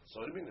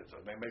 So what do you mean?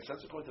 It makes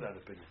sense according to that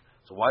opinion.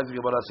 So So why does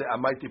the Gemara say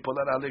Amaiti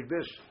Polar Alek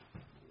Dish?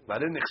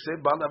 Varin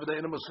Nechseb Bal Avda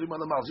Ina Muslim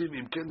Ala Mazir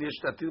Imken Yesh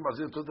Tatir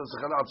Mazir Tut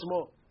Sechal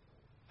Atzmo.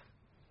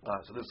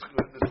 So this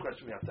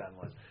question we have to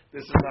analyze.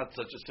 This is not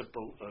such a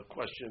simple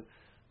question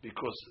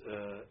because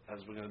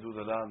as we're going to do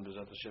the Ran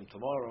B'ezrat Hashem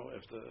tomorrow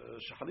after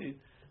Shacharit,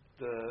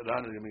 the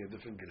Ran is going to be a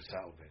different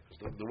Girsa over there.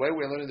 Because the way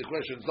we're learning the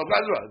question, it's no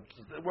Gazra.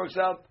 It works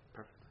out.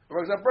 It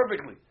works out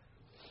perfectly.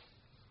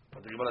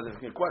 But the Gemara is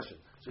asking a question,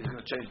 so he's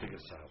going to change the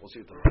Girsa. We'll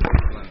see it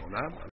tomorrow.